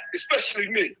or not, especially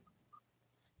me.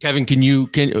 Kevin,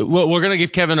 we're going to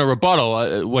give Kevin a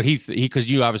rebuttal. What because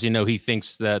you obviously know he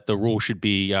thinks that the rule should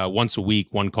be once a week,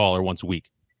 one caller once a week.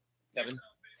 Kevin,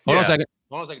 hold on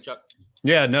a second, Chuck.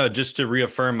 Yeah, no, just to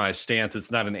reaffirm my stance, it's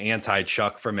not an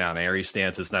anti-Chuck from Mount Airy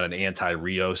stance. It's not an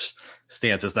anti-Rios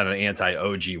stance. It's not an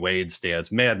anti-OG Wade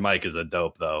stance. Mad Mike is a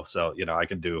dope, though. So, I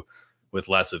can do with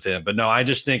less of him. But no, I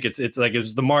just think it's like it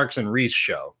was the Marks and Reese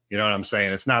show. You know what I'm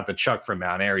saying? It's not the Chuck from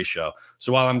Mount Airy show.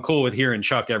 So while I'm cool with hearing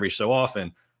Chuck every so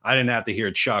often, I didn't have to hear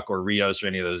Chuck or Rios or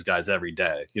any of those guys every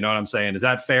day. You know what I'm saying? Is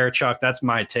that fair, Chuck? That's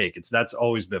my take. That's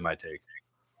always been my take.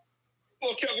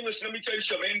 Well, Kevin, listen, let me tell you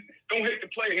something. Man. Don't hate the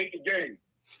play, hate the game.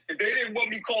 If they didn't want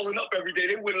me calling up every day,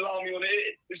 they wouldn't allow me on the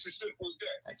air. It's as simple as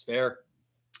that. That's fair.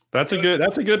 That's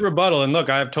a good rebuttal. And look,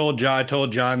 I told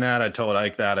John that, I told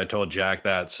Ike that, I told Jack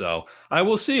that. So I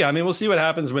will see. I mean, we'll see what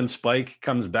happens when Spike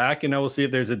comes back. We'll see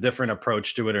if there's a different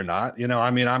approach to it or not.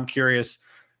 I'm curious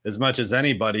as much as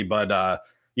anybody, but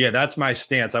yeah, that's my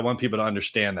stance. I want people to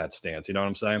understand that stance. You know what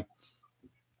I'm saying?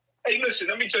 Hey, listen,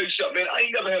 let me tell you something, man. I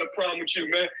ain't never had a problem with you,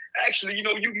 man. Actually,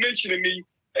 you mentioning me,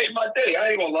 hey, my day. I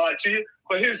ain't gonna lie to you.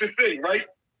 But here's the thing, right?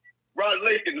 Rod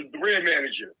Lakin, the brand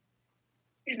manager,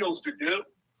 he knows the deal.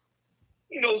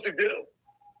 He knows the deal.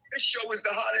 This show is the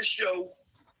hottest show.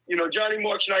 Johnny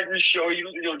Marks and Airy show.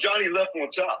 Johnny left on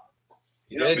top.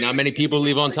 Not many people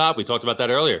leave on top. We talked about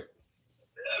that earlier.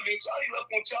 Yeah, Johnny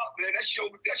left on top, man. That show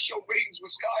ratings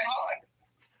was sky high.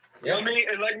 You know what I mean?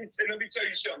 And let me tell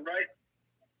you something, right?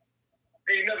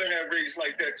 They ain't never had ratings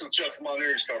like that till Chuck from Mount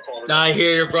Airy started calling. I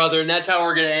hear you, brother, and that's how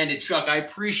we're gonna end it, Chuck. I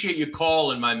appreciate you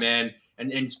calling, my man,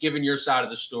 and giving your side of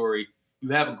the story. You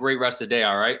have a great rest of the day,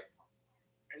 all right?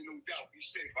 Ain't no doubt. Be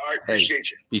safe. All right,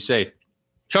 appreciate you. Be safe.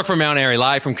 Chuck from Mount Airy,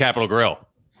 live from Capitol Grill.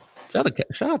 Shout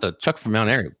out to Chuck from Mount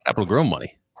Airy, Capitol Grill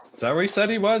money. Is that where he said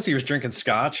he was? He was drinking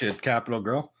scotch at Capitol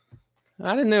Grill.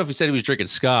 I didn't know if he said he was drinking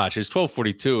scotch. It's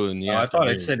 12:42 in the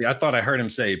afternoon. I thought I heard him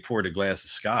say he poured a glass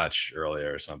of scotch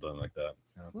earlier or something like that.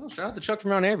 Yeah. Well, shout out to Chuck from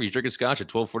Mount Airy. He's drinking scotch at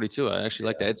 12:42. I actually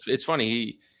like that. It's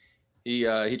funny.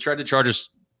 He tried to charge us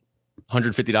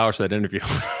 $150 for that interview.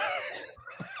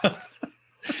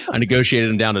 I negotiated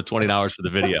him down to $20 for the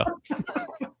video.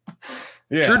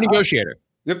 Yeah, true negotiator.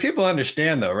 The people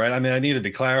understand though, right? I mean, I needed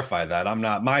to clarify that.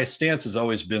 My stance has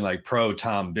always been like pro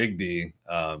Tom Bigbie,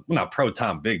 not pro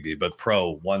Tom Bigbie, but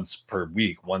pro once per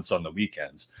week, once on the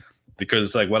weekends. Because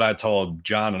it's like what I told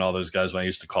John and all those guys when I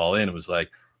used to call in, it was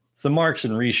like, it's the Marks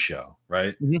and Reese show,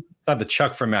 right? Mm-hmm. It's not the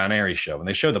Chuck from Mount Airy show. When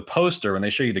they show the poster, when they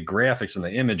show you the graphics and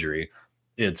the imagery,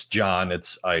 it's John,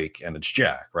 it's Ike, and it's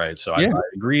Jack, right? So I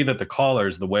agree that the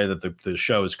callers, the way that the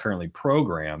show is currently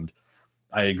programmed,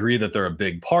 I agree that they're a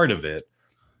big part of it.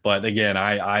 But again,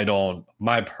 I don't.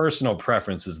 My personal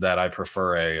preference is that I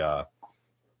prefer a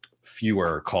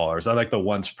fewer callers. I like the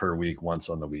once per week, once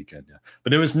on the weekend. Yeah,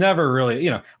 but it was never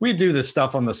really. We do this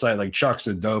stuff on the site like Chuck's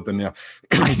a dope, and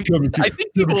I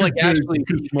think people like actually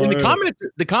in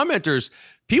the commenters,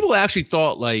 people actually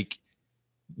thought like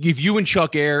if you and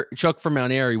Chuck from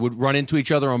Mount Airy would run into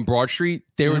each other on Broad Street,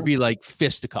 there would be like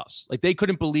fisticuffs. Like they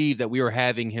couldn't believe that we were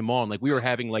having him on. Like we were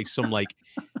having like some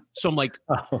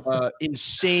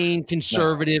insane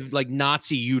conservative like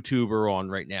Nazi YouTuber on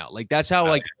right now. Like that's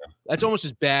how that's almost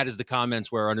as bad as the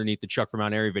comments were underneath the Chuck from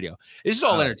Mount Airy video. This is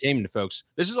all entertainment, folks.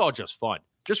 This is all just fun.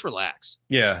 Just relax.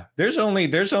 Yeah, there's only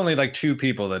like two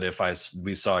people that if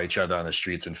we saw each other on the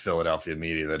streets in Philadelphia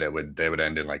media that they would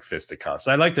end in like fisticuffs.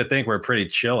 I like to think we're a pretty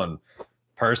chill in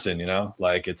person,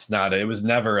 like it was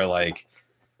never a like,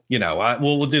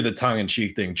 we'll do the tongue in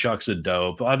cheek thing. Chuck's a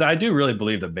dope. I do really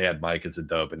believe that Mad Mike is a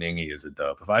dope and Ingy is a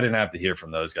dope. If I didn't have to hear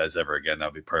from those guys ever again,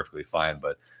 that'd be perfectly fine.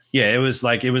 But yeah, it was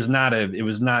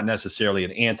not necessarily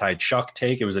an anti-Chuck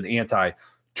take. It was an anti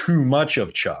too much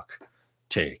of Chuck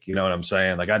take. You know what I'm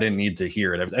saying? Like I didn't need to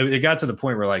hear it. It got to the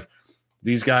point where like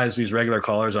these guys, these regular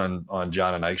callers on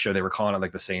John and Ike show, they were calling at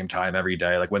like the same time every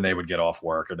day, like when they would get off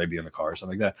work or they'd be in the car or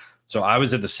something like that. So I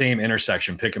was at the same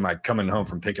intersection coming home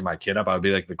from picking my kid up. I would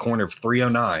be like the corner of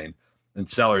 309 in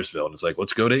Sellersville. And it's like,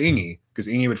 let's go to Ingy, because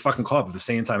Ingy would fucking call up at the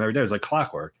same time every day. It was like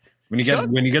clockwork. When you get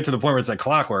to the point where it's like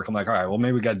clockwork, I'm like, all right, well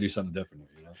maybe we got to do something different.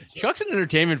 So. Chuck's an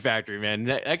entertainment factory, man.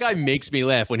 That guy makes me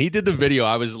laugh. When he did the video,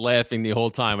 I was laughing the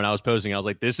whole time when I was posting. I was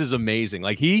like, this is amazing.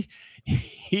 Like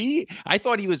I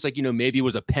thought he was like, maybe it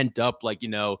was a pent up, like,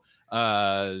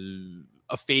 a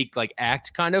fake like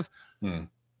act kind of.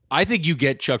 I think you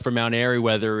get Chuck from Mount Airy,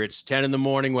 whether it's 10 in the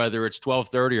morning, whether it's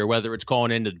 12:30 or whether it's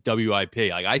calling into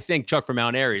WIP. Like I think Chuck from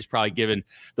Mount Airy is probably giving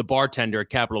the bartender at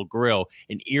Capitol Grill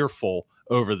an earful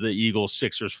over the Eagles,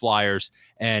 Sixers, Flyers,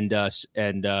 and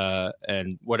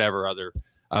whatever other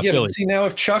Philly. See, now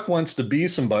if Chuck wants to be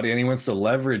somebody and he wants to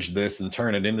leverage this and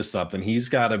turn it into something, he's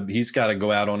got to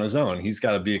go out on his own. He's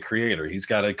got to be a creator. He's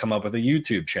got to come up with a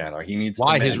YouTube channel. He needs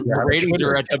Why to. The ratings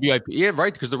are at WIP. Yeah,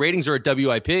 right. Because the ratings are at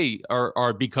WIP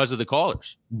are because of the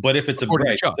callers. But if it's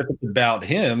about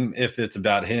him, if it's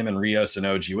about him and Rios and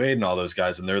OG Wade and all those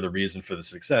guys, and they're the reason for the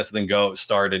success, then go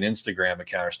start an Instagram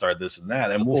account or start this and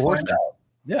that, and we'll find out.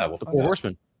 Yeah, we'll find out.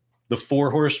 Horsemen. The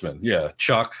 4 horsemen. Yeah,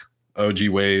 Chuck, OG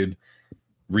Wade,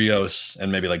 Rios,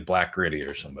 and maybe like Black Gritty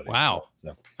or somebody. Wow.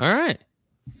 So, all right.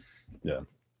 Yeah.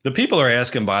 The people are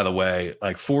asking, by the way,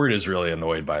 like Ford is really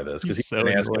annoyed by this because he's been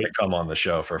asking to come on the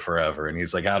show for forever. And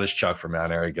he's like, how does Chuck from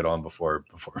Mount Airy get on before?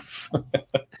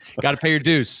 Got to pay your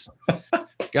dues.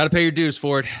 Got to pay your dues,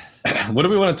 Ford. What do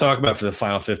we want to talk about for the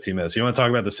final 15 minutes? You want to talk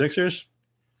about the Sixers?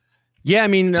 Yeah, I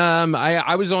mean,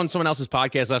 I was on someone else's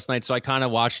podcast last night, so I kind of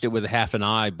watched it with a half an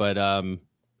eye, but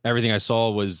everything I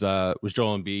saw was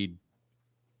Joel Embiid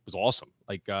was awesome.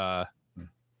 Like, yeah,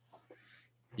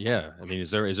 I mean,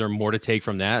 is there more to take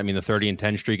from that? I mean, the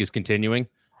 30-10 streak is continuing.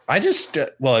 I just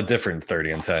a different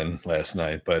 30-10 last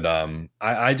night, but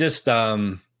I just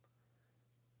when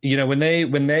they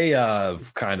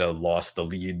kind of lost the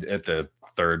lead at the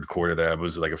third quarter, there it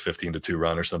was like a 15-2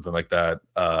 run or something like that.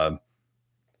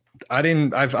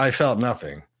 I felt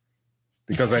nothing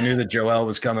because I knew that Joel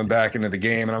was coming back into the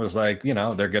game, and I was like,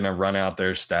 they're going to run out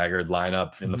their staggered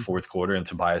lineup in the fourth quarter, and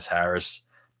Tobias Harris,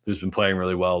 who's been playing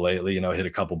really well lately, hit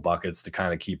a couple buckets to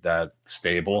kind of keep that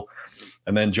stable.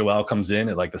 And then Joel comes in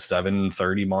at like the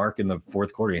 7:30 mark in the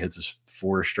fourth quarter. He hits his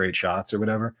 4 straight shots or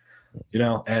whatever,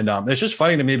 and it's just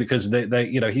funny to me because they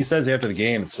he says after the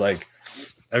game, it's like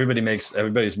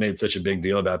everybody's made such a big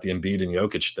deal about the Embiid and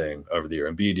Jokic thing over the year.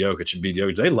 Embiid,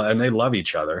 Jokic. They love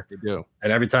each other. They do.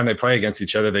 And every time they play against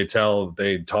each other, they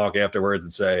talk afterwards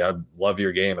and say, I love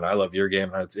your game and I love your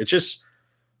game. And it's just,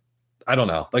 I don't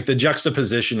know, like the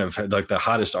juxtaposition of like the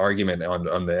hottest argument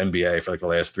on the NBA for like the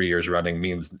last 3 years running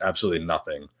means absolutely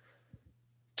nothing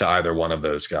to either one of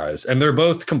those guys. And they're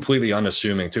both completely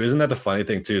unassuming too. Isn't that the funny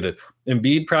thing too, that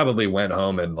Embiid probably went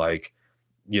home and like,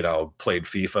 played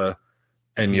FIFA,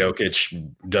 and Jokic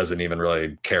doesn't even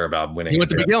really care about winning. He went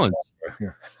to McGillen's.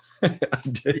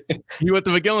 He went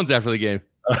to McGillen's after the game.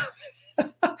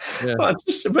 Yeah. Well,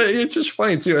 it's just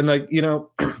funny too. And like,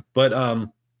 but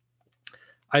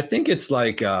I think it's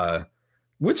like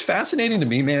what's fascinating to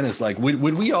me, man, is like, would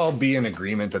we all be in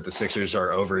agreement that the Sixers are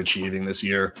overachieving this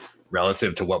year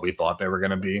relative to what we thought they were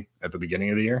going to be at the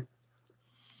beginning of the year?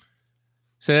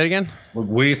 Say that again.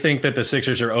 We think that the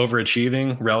Sixers are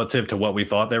overachieving relative to what we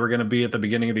thought they were going to be at the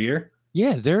beginning of the year.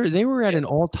 Yeah, they were at an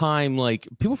all-time, like,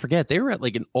 people forget they were at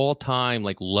like an all-time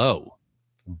like low.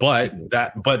 But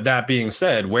that being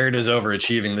said, where does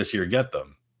overachieving this year get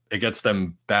them? It gets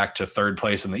them back to third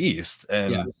place in the East,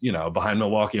 and behind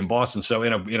Milwaukee and Boston. So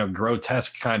in a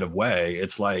grotesque kind of way,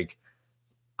 it's like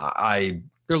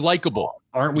they're likable.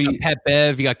 Aren't we? You got Pat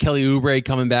Bev, you got Kelly Oubre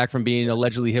coming back from being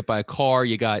allegedly hit by a car.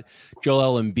 You got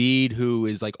Joel Embiid, who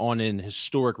is like on an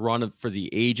historic run for the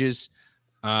ages.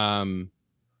 Yeah,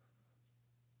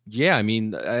 I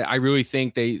mean, I really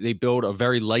think they build a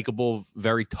very likable,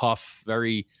 very tough,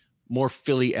 very more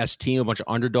Philly-esque team, a bunch of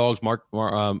underdogs.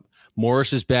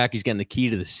 Morris is back. He's getting the key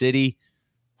to the city.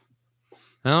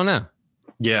 I don't know.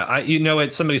 Yeah,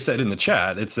 somebody said in the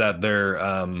chat, it's that they're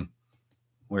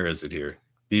where is it here?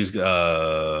 These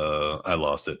I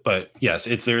lost it, but yes,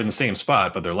 they're in the same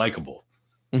spot, but they're likable.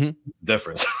 Mm-hmm. It's the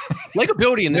difference.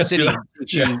 Likability in the city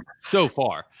so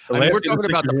far. I mean, we're talking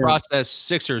about the process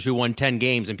Sixers who won 10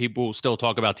 games, and people still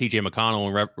talk about TJ McConnell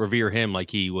and revere him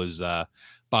like he was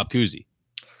Bob Cousy.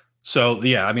 So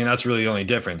yeah, I mean that's really the only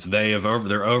difference. They're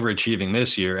overachieving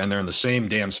this year, and they're in the same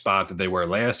damn spot that they were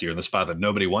last year, in the spot that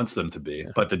nobody wants them to be.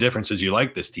 Yeah. But the difference is you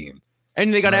like this team,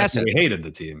 and they got assets. We hated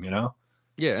the team,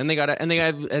 Yeah, and they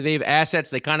have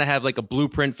assets. They kind of have like a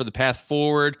blueprint for the path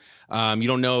forward. You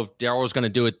don't know if Daryl's going to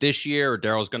do it this year, or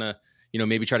Daryl's going to,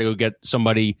 maybe try to go get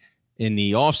somebody in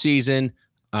the offseason.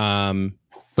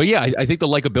 But yeah, I think the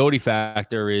likability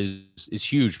factor is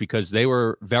huge because they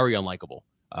were very unlikable.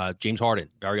 James Harden,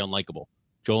 very unlikable.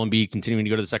 Joel Embiid continuing to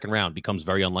go to the second round becomes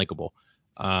very unlikable.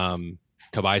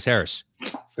 Tobias Harris,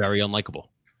 very unlikable.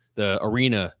 The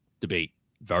arena debate,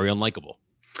 very unlikable.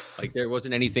 Like there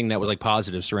wasn't anything that was like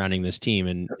positive surrounding this team.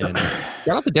 And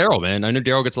shout out to Daryl, man. I know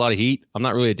Daryl gets a lot of heat. I'm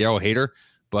not really a Daryl hater,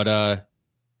 but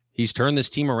he's turned this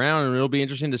team around, and it'll be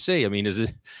interesting to see. I mean,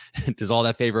 does all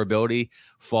that favorability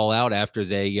fall out after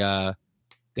they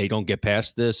don't get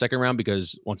past the second round?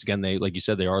 Because once again, like you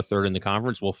said, they are third in the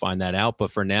conference. We'll find that out.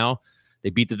 But for now, they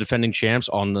beat the defending champs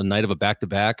on the night of a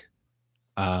back-to-back.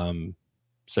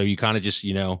 So you kind of just,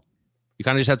 you You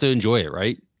kind of just have to enjoy it,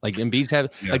 right? Like Embiid's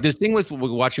like this thing with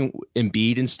watching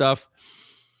Embiid and stuff,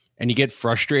 and you get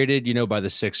frustrated, by the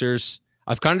Sixers.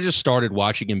 I've kind of just started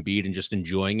watching Embiid and just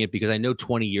enjoying it because I know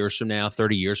 20 years from now,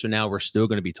 30 years from now, we're still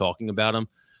going to be talking about him.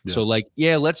 Yeah. So like,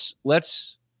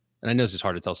 let's, and I know this is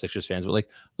hard to tell Sixers fans, but like,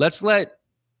 let's let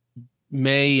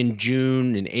May and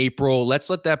June and April, let's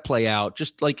let that play out.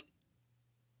 Just like,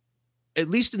 at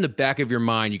least in the back of your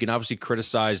mind, you can obviously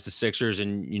criticize the Sixers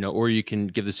and, or you can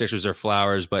give the Sixers their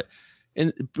flowers, but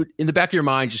in the back of your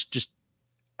mind, just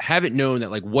have it known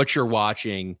that like what you're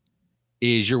watching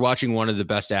is you're watching one of the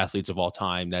best athletes of all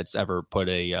time that's ever put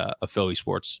a Philly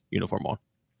sports uniform on.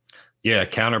 Yeah,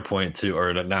 counterpoint to,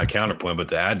 or not counterpoint, but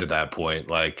to add to that point,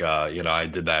 like, I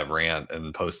did that rant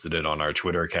and posted it on our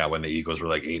Twitter account when the Eagles were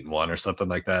like 8-1 or something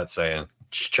like that, saying,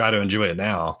 try to enjoy it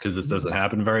now because this doesn't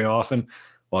happen very often.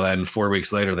 Well, then 4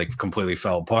 weeks later, they completely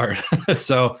fell apart.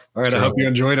 So, all right, I hope you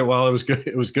enjoyed it while it was good.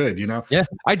 It was good, Yeah,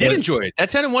 I did enjoy it. That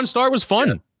 10-1 start was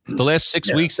fun. Yeah. The last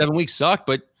 6 weeks, 7 weeks sucked,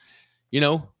 but,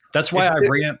 That's why I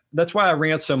rant. That's why I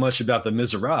rant so much about the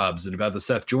Miserables and about the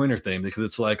Seth Joyner thing, because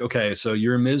it's like, okay, so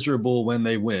you're miserable when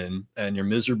they win and you're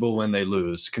miserable when they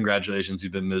lose. Congratulations,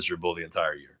 you've been miserable the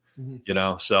entire year.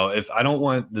 Mm-hmm. So if I don't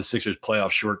want the Sixers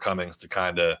playoff shortcomings to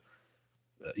kind of,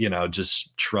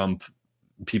 just trump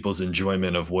people's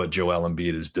enjoyment of what Joel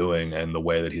Embiid is doing and the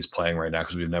way that he's playing right now,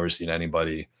 because we've never seen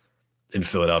anybody in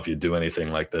Philadelphia do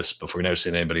anything like this before. We've never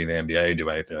seen anybody in the NBA do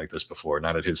anything like this before,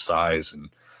 not at his size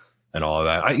and all of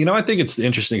that. I think it's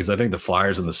interesting because I think the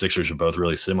Flyers and the Sixers are both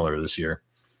really similar this year.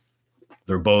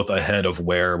 They're both ahead of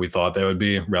where we thought they would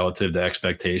be relative to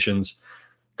expectations.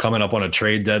 Coming up on a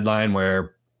trade deadline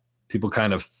where people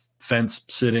kind of fence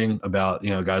sitting about,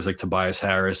 guys like Tobias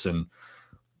Harris and,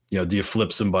 do you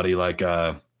flip somebody like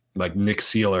Nick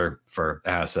Sealer for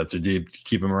assets, or do you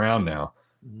keep him around now?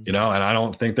 And I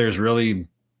don't think there's really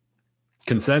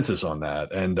consensus on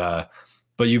that. And,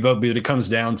 but it comes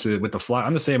down to with the Fly.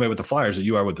 I'm the same way with the Flyers that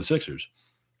you are with the Sixers,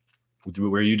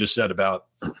 where you just said about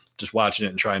just watching it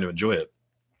and trying to enjoy it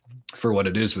for what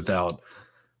it is without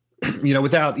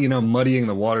muddying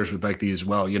the waters with like these,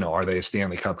 are they a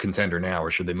Stanley Cup contender now,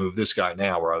 or should they move this guy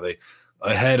now? Or are they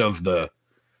ahead of the,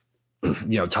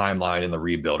 timeline in the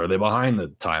rebuild? Are they behind the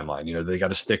timeline? They got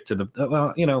to stick to this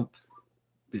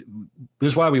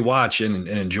is why we watch and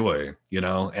enjoy,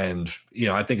 and,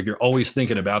 I think if you're always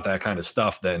thinking about that kind of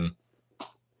stuff, then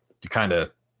you kind of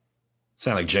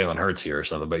sound like Jalen Hurts here or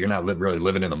something, but you're not really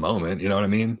living in the moment. You know what I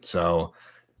mean? So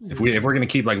if we're going to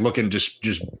keep like looking, just,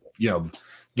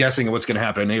 guessing at what's going to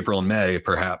happen in April and May,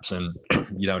 perhaps, and,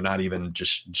 not even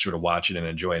just sort of watching and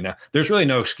enjoying. Now, there's really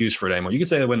no excuse for it anymore. You can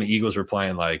say that when the Eagles were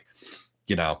playing, like,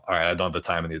 all right, I don't have the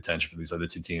time and the attention for these other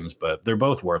two teams, but they're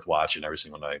both worth watching every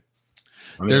single night.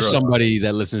 There's somebody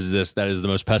that listens to this that is the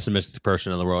most pessimistic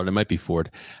person in the world. It might be Ford.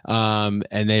 And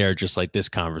they are just like, this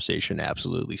conversation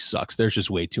absolutely sucks. There's just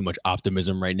way too much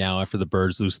optimism right now after the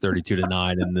Birds lose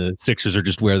 32-9 and the Sixers are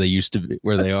just where they used to be,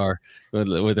 where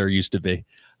they're used to be.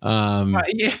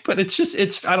 But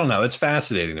it's I don't know. It's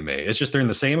fascinating to me. It's just they're in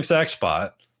the same exact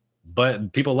spot,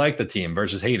 but people like the team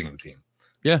versus hating the team.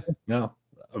 Yeah. No,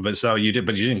 but you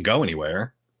didn't go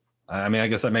anywhere. I mean, I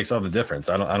guess that makes all the difference.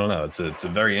 I don't know. It's a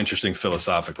very interesting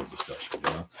philosophical discussion.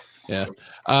 Yeah.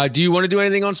 Do you want to do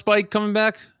anything on Spike coming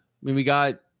back? I mean, we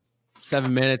got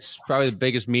 7 minutes, probably the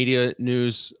biggest media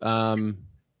news. I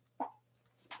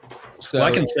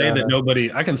can say that nobody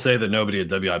at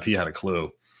WIP had a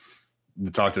clue. We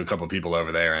talked to a couple of people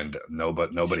over there, and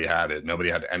nobody had it. Nobody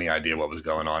had any idea what was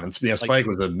going on. And Spike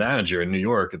was a manager in New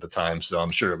York at the time, so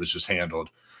I'm sure it was just handled.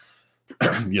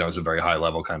 It's a very high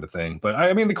level kind of thing. But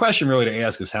I mean, the question really to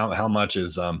ask is how much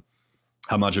of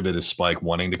it is Spike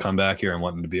wanting to come back here and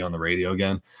wanting to be on the radio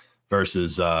again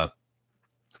versus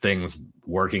things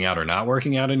working out or not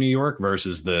working out in New York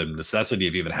versus the necessity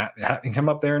of even having him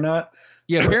up there or not.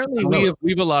 Yeah, apparently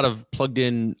we have a lot of plugged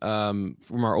in from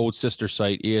our old sister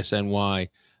site ESNY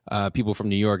people from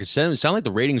New York. It sounded like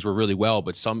the ratings were really well,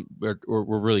 but some were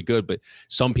really good. But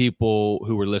some people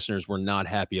who were listeners were not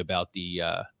happy about the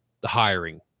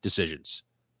hiring decisions.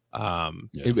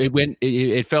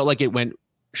 It felt like it went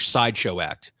sideshow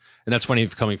act, and that's funny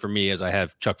coming from me as I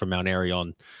have Chuck from Mount Airy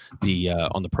on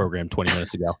the program 20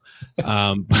 minutes ago.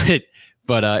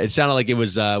 But it sounded like it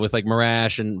was with like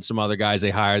Marash and some other guys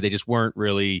they hired. They just weren't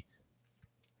really.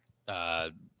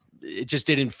 It just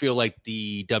didn't feel like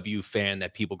the W fan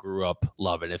that people grew up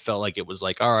loving. It felt like it was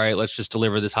like, all right, let's just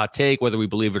deliver this hot take, whether we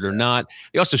believe it or not.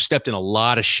 They also stepped in a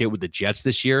lot of shit with the Jets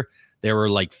this year. There were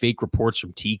like fake reports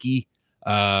from Tiki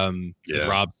with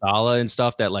Rob Saleh and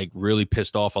stuff that like really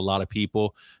pissed off a lot of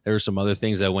people. There were some other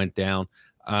things that went down.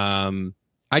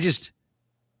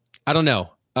 I don't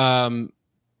know.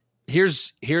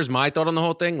 Here's my thought on the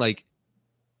whole thing. Like,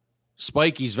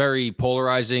 Spike, he's very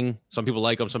polarizing. Some people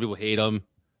like him, some people hate him.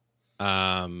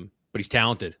 But he's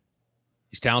talented.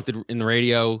 He's talented in the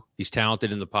radio. He's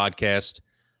talented in the podcast.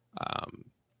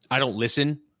 I don't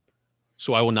listen,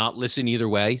 so I will not listen either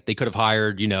way. They could have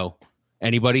hired,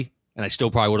 anybody, and I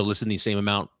still probably would have listened the same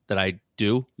amount that I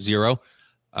do, 0.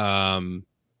 I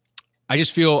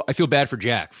feel bad for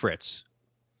Jack Fritz.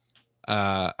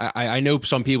 I know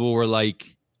some people were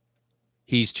like,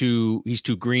 he's too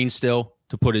green still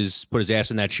to put his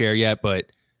ass in that chair yet, but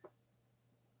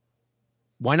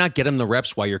why not get him the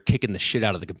reps while you're kicking the shit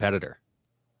out of the competitor?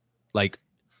 Like,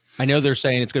 I know they're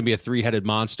saying it's going to be a 3-headed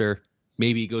monster.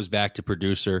 Maybe he goes back to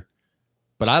producer,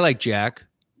 but I like Jack.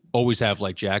 Always have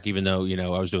liked Jack, even though,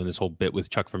 I was doing this whole bit with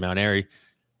Chuck from Mount Airy.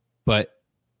 But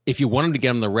if you want him to get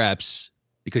him the reps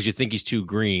because you think he's too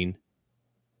green,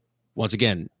 once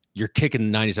again, you're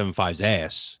kicking 97.5's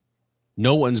ass.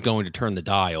 No one's going to turn the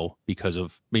dial because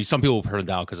of, maybe some people will turn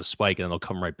the dial because of Spike and then they'll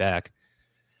come right back.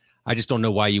 I just don't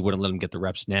know why you wouldn't let him get the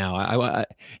reps now.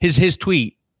 His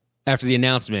tweet after the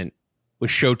announcement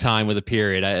was Showtime with a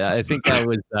period. I think that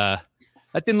was that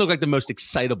didn't look like the most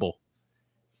excitable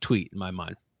tweet in my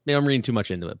mind. Maybe I'm reading too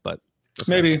much into it, but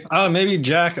maybe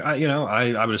Jack.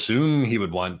 I would assume he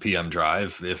would want PM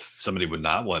drive. If somebody would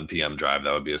not want PM drive,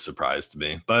 that would be a surprise to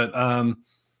me. But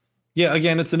yeah,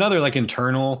 again, it's another like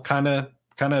internal kind of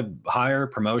hire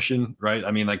promotion, right?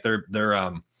 I mean, like their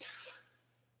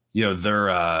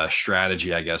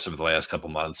strategy, I guess, over the last couple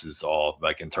months is all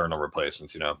like internal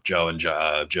replacements. Joe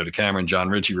DeCamera, John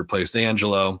Ritchie replaced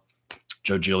Angelo.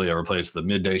 Joe Giglio replaced the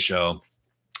midday show.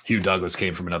 Hugh Douglas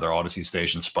came from another Odyssey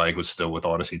station. Spike was still with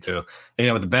Odyssey too.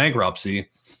 And, with the bankruptcy,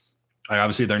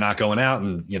 obviously they're not going out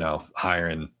and,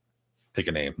 hiring, pick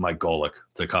a name, Mike Golick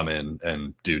to come in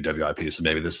and do WIP. So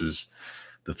maybe this is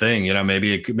the thing,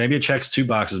 maybe it checks 2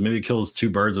 boxes. Maybe it kills 2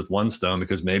 birds with 1 stone,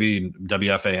 because maybe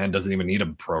WFAN doesn't even need a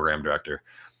program director,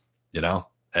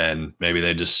 and maybe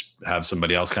they just have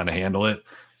somebody else kind of handle it,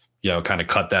 kind of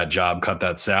cut that job, cut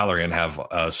that salary, and have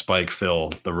Spike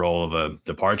fill the role of a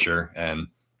departure and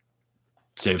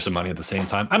save some money at the same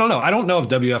time. I don't know. I don't know if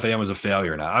WFAN was a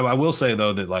failure or not. I will say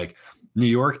though that like New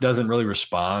York doesn't really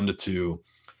respond to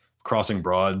Crossing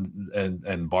Broad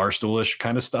and barstoolish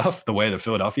kind of stuff the way that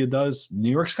Philadelphia does. New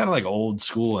York's kind of like old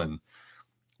school and a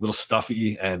little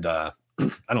stuffy and I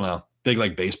don't know, big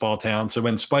like baseball town. So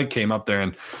when Spike came up there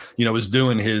and was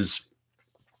doing his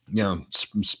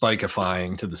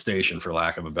spikeifying to the station, for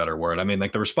lack of a better word, I mean,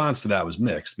 like the response to that was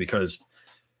mixed, because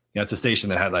it's a station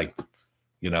that had like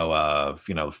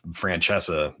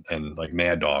Francesa and like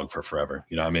Mad Dog for forever,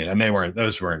 what I mean? And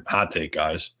those weren't hot take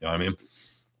guys, what I mean?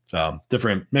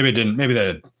 Different, maybe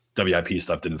the WIP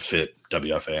stuff didn't fit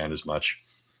WFAN as much.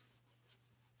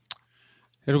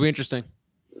 It'll be interesting.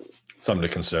 Something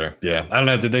to consider. Yeah. I don't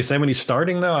know. Did they say when he's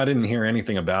starting though? I didn't hear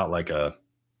anything about like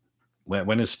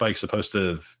when is Spike supposed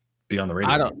to be on the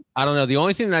radio? I don't know. The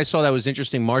only thing that I saw that was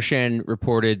interesting, Marchand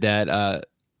reported that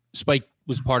Spike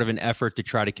was part of an effort to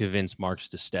try to convince Marks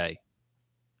to stay.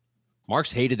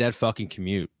 Marks hated that fucking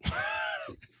commute.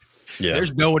 Yeah.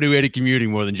 There's no one who hated commuting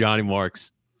more than Johnny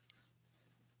Marks.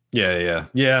 Yeah.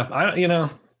 I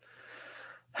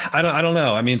don't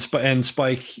know. I mean,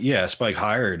 Spike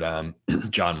hired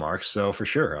John Marks, so for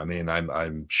sure. I mean,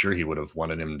 I'm sure he would have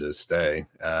wanted him to stay.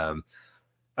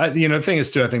 The thing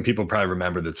is too, I think people probably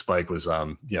remember that Spike was,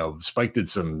 Spike did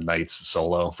some nights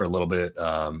solo for a little bit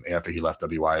after he left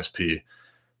WYSP.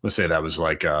 Let's say that was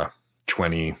like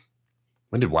when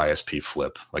did YSP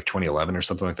flip? Like 2011 or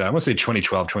something like that. I want to say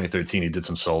 2012, 2013. He did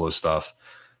some solo stuff.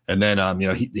 And then,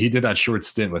 he did that short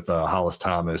stint with Hollis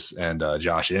Thomas and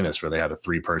Josh Innes, where they had a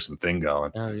 3-person thing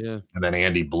going. Oh, yeah. And then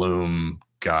Andy Bloom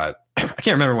I can't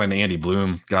remember when Andy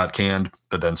Bloom got canned,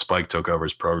 but then Spike took over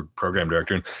as program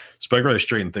director. And Spike really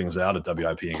straightened things out at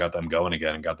WIP and got them going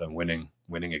again and got them winning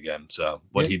again. So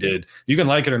what he did, you can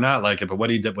like it or not like it, but what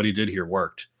he did here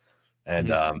worked. And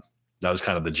that was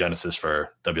kind of the genesis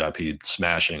for WIP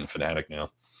smashing Fanatic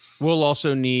now. We'll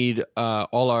also need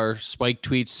all our Spike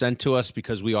tweets sent to us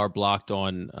because we are blocked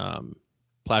on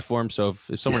platforms. So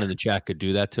if someone in the chat could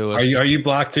do that to us. Are you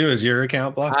blocked too? Is your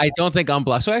account blocked? I don't think I'm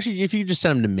blocked. So actually, if you just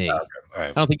send them to me, okay. All right.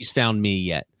 I don't think he's found me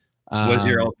yet.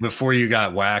 Was before you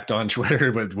got whacked on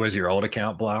Twitter? Was your old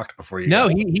account blocked before you? No,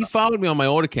 he followed me on my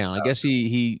old account. I guess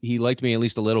he liked me at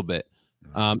least a little bit.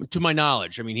 To my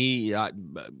knowledge, I mean,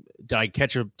 did I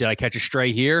catch a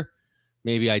stray here?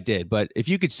 Maybe I did. But if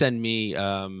you could send me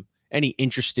any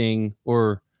interesting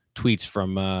or tweets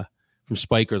from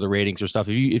Spike or the ratings or stuff.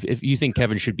 If you think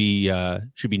Kevin should be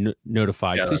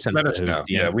notified, please send let us know.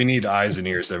 Yeah, we need eyes and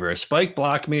ears everywhere. Spike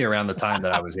blocked me around the time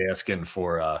that I was asking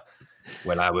for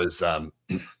when I was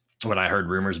when I heard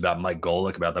rumors about Mike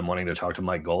Golick, about them wanting to talk to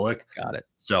Mike Golick. Got it.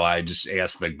 So I just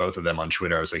asked like both of them on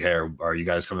Twitter. I was like, hey, are you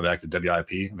guys coming back to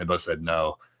WIP? And they both said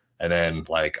no. And then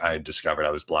like I discovered I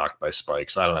was blocked by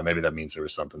Spike. So I don't know. Maybe that means there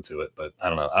was something to it, but I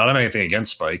don't know. I don't have anything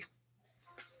against Spike.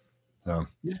 Yeah.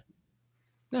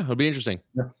 No, it'll be interesting.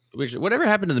 Yeah. Whatever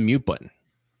happened to the mute button?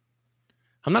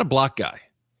 I'm not a block guy.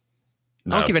 I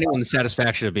don't give anyone the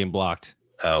satisfaction of being blocked.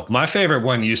 Oh, my favorite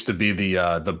one used to be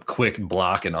the quick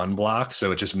block and unblock.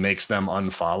 So it just makes them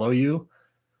unfollow you.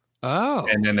 Oh.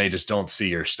 And then they just don't see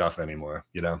your stuff anymore,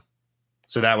 you know?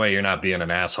 So that way you're not being an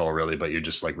asshole really, but you're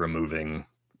just like removing,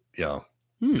 you know,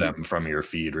 them from your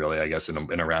feed really, I guess in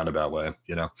a roundabout way,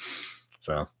 you know?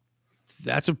 So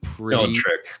that's a pretty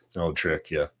old trick.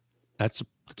 Yeah. That's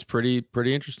pretty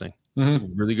interesting. Mm-hmm. It's a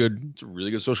really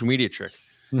good social media trick.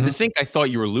 Mm-hmm. To think I thought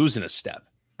you were losing a step.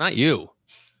 Not you.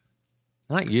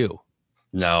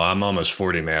 No, I'm almost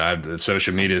 40, man.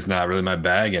 Social media is not really my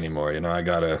bag anymore. You know, I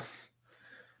gotta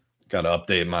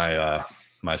update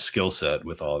my skill set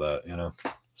with all that, you know.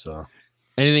 So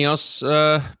anything else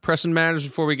pressing matters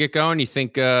before we get going? You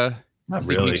think not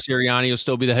really Sirianni will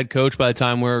still be the head coach by the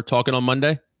time we're talking on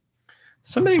Monday?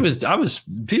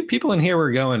 People in here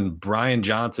were going, Brian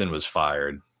Johnson was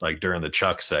fired like during the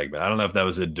Chuck segment. I don't know if that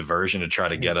was a diversion to try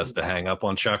to get us to hang up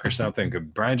on Chuck or something.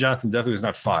 Brian Johnson definitely was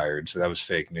not fired, so that was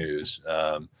fake news.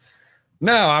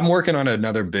 No, I'm working on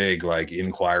another big like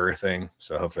Inquirer thing,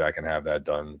 so hopefully I can have that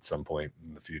done at some point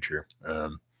in the future.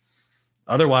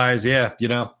 Otherwise, yeah, you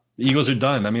know, the Eagles are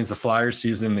done. That means the Flyers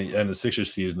season and the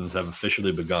Sixers seasons have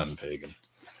officially begun, Pagan.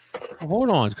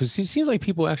 Hold on, because it seems like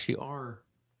people actually are.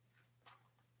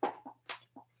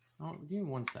 Oh, give me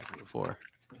 1 second before.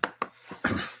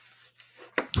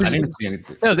 I didn't see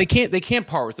anything. No, they can't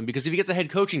part with him because if he gets a head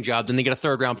coaching job, then they get a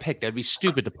 3rd round pick. That'd be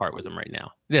stupid to part with him right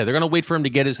now. Yeah, they're gonna wait for him to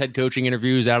get his head coaching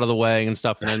interviews out of the way and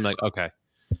stuff, and then like, okay.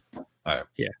 All right.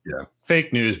 Yeah.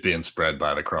 Fake news being spread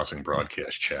by the Crossing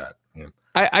Broadcast chat. Yeah.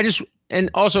 I just,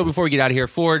 and also before we get out of here,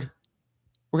 Ford,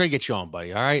 we're gonna get you on,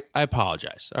 buddy. All right. I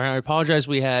apologize. All right. I apologize.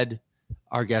 We had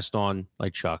our guest on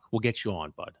like Chuck. We'll get you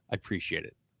on, bud. I appreciate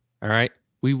it. All right.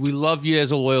 We love you as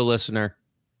a loyal listener.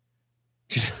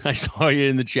 I saw you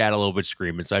in the chat a little bit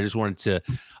screaming, so I just wanted to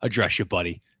address you,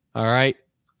 buddy. All right?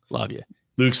 Love you.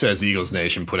 Luke says Eagles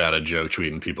Nation put out a joke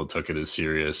tweet and people took it as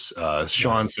serious.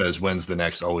 Sean says, when's the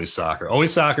next Always Soccer?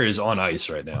 Always Soccer is on ice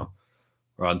right now.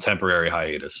 We're on temporary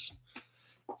hiatus.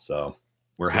 So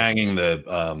we're hanging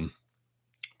the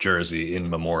jersey in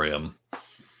memoriam.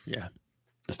 Yeah.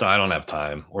 Just I don't have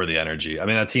time or the energy. I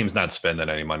mean, that team's not spending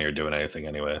any money or doing anything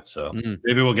anyway. So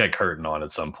maybe we'll get Curtin on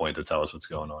at some point to tell us what's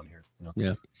going on here. You know?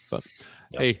 Yeah. But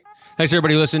hey, thanks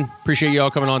everybody. Listen, appreciate you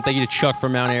all coming on. Thank you to Chuck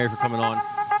from Mount Airy for coming on.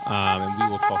 And we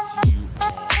will talk to you.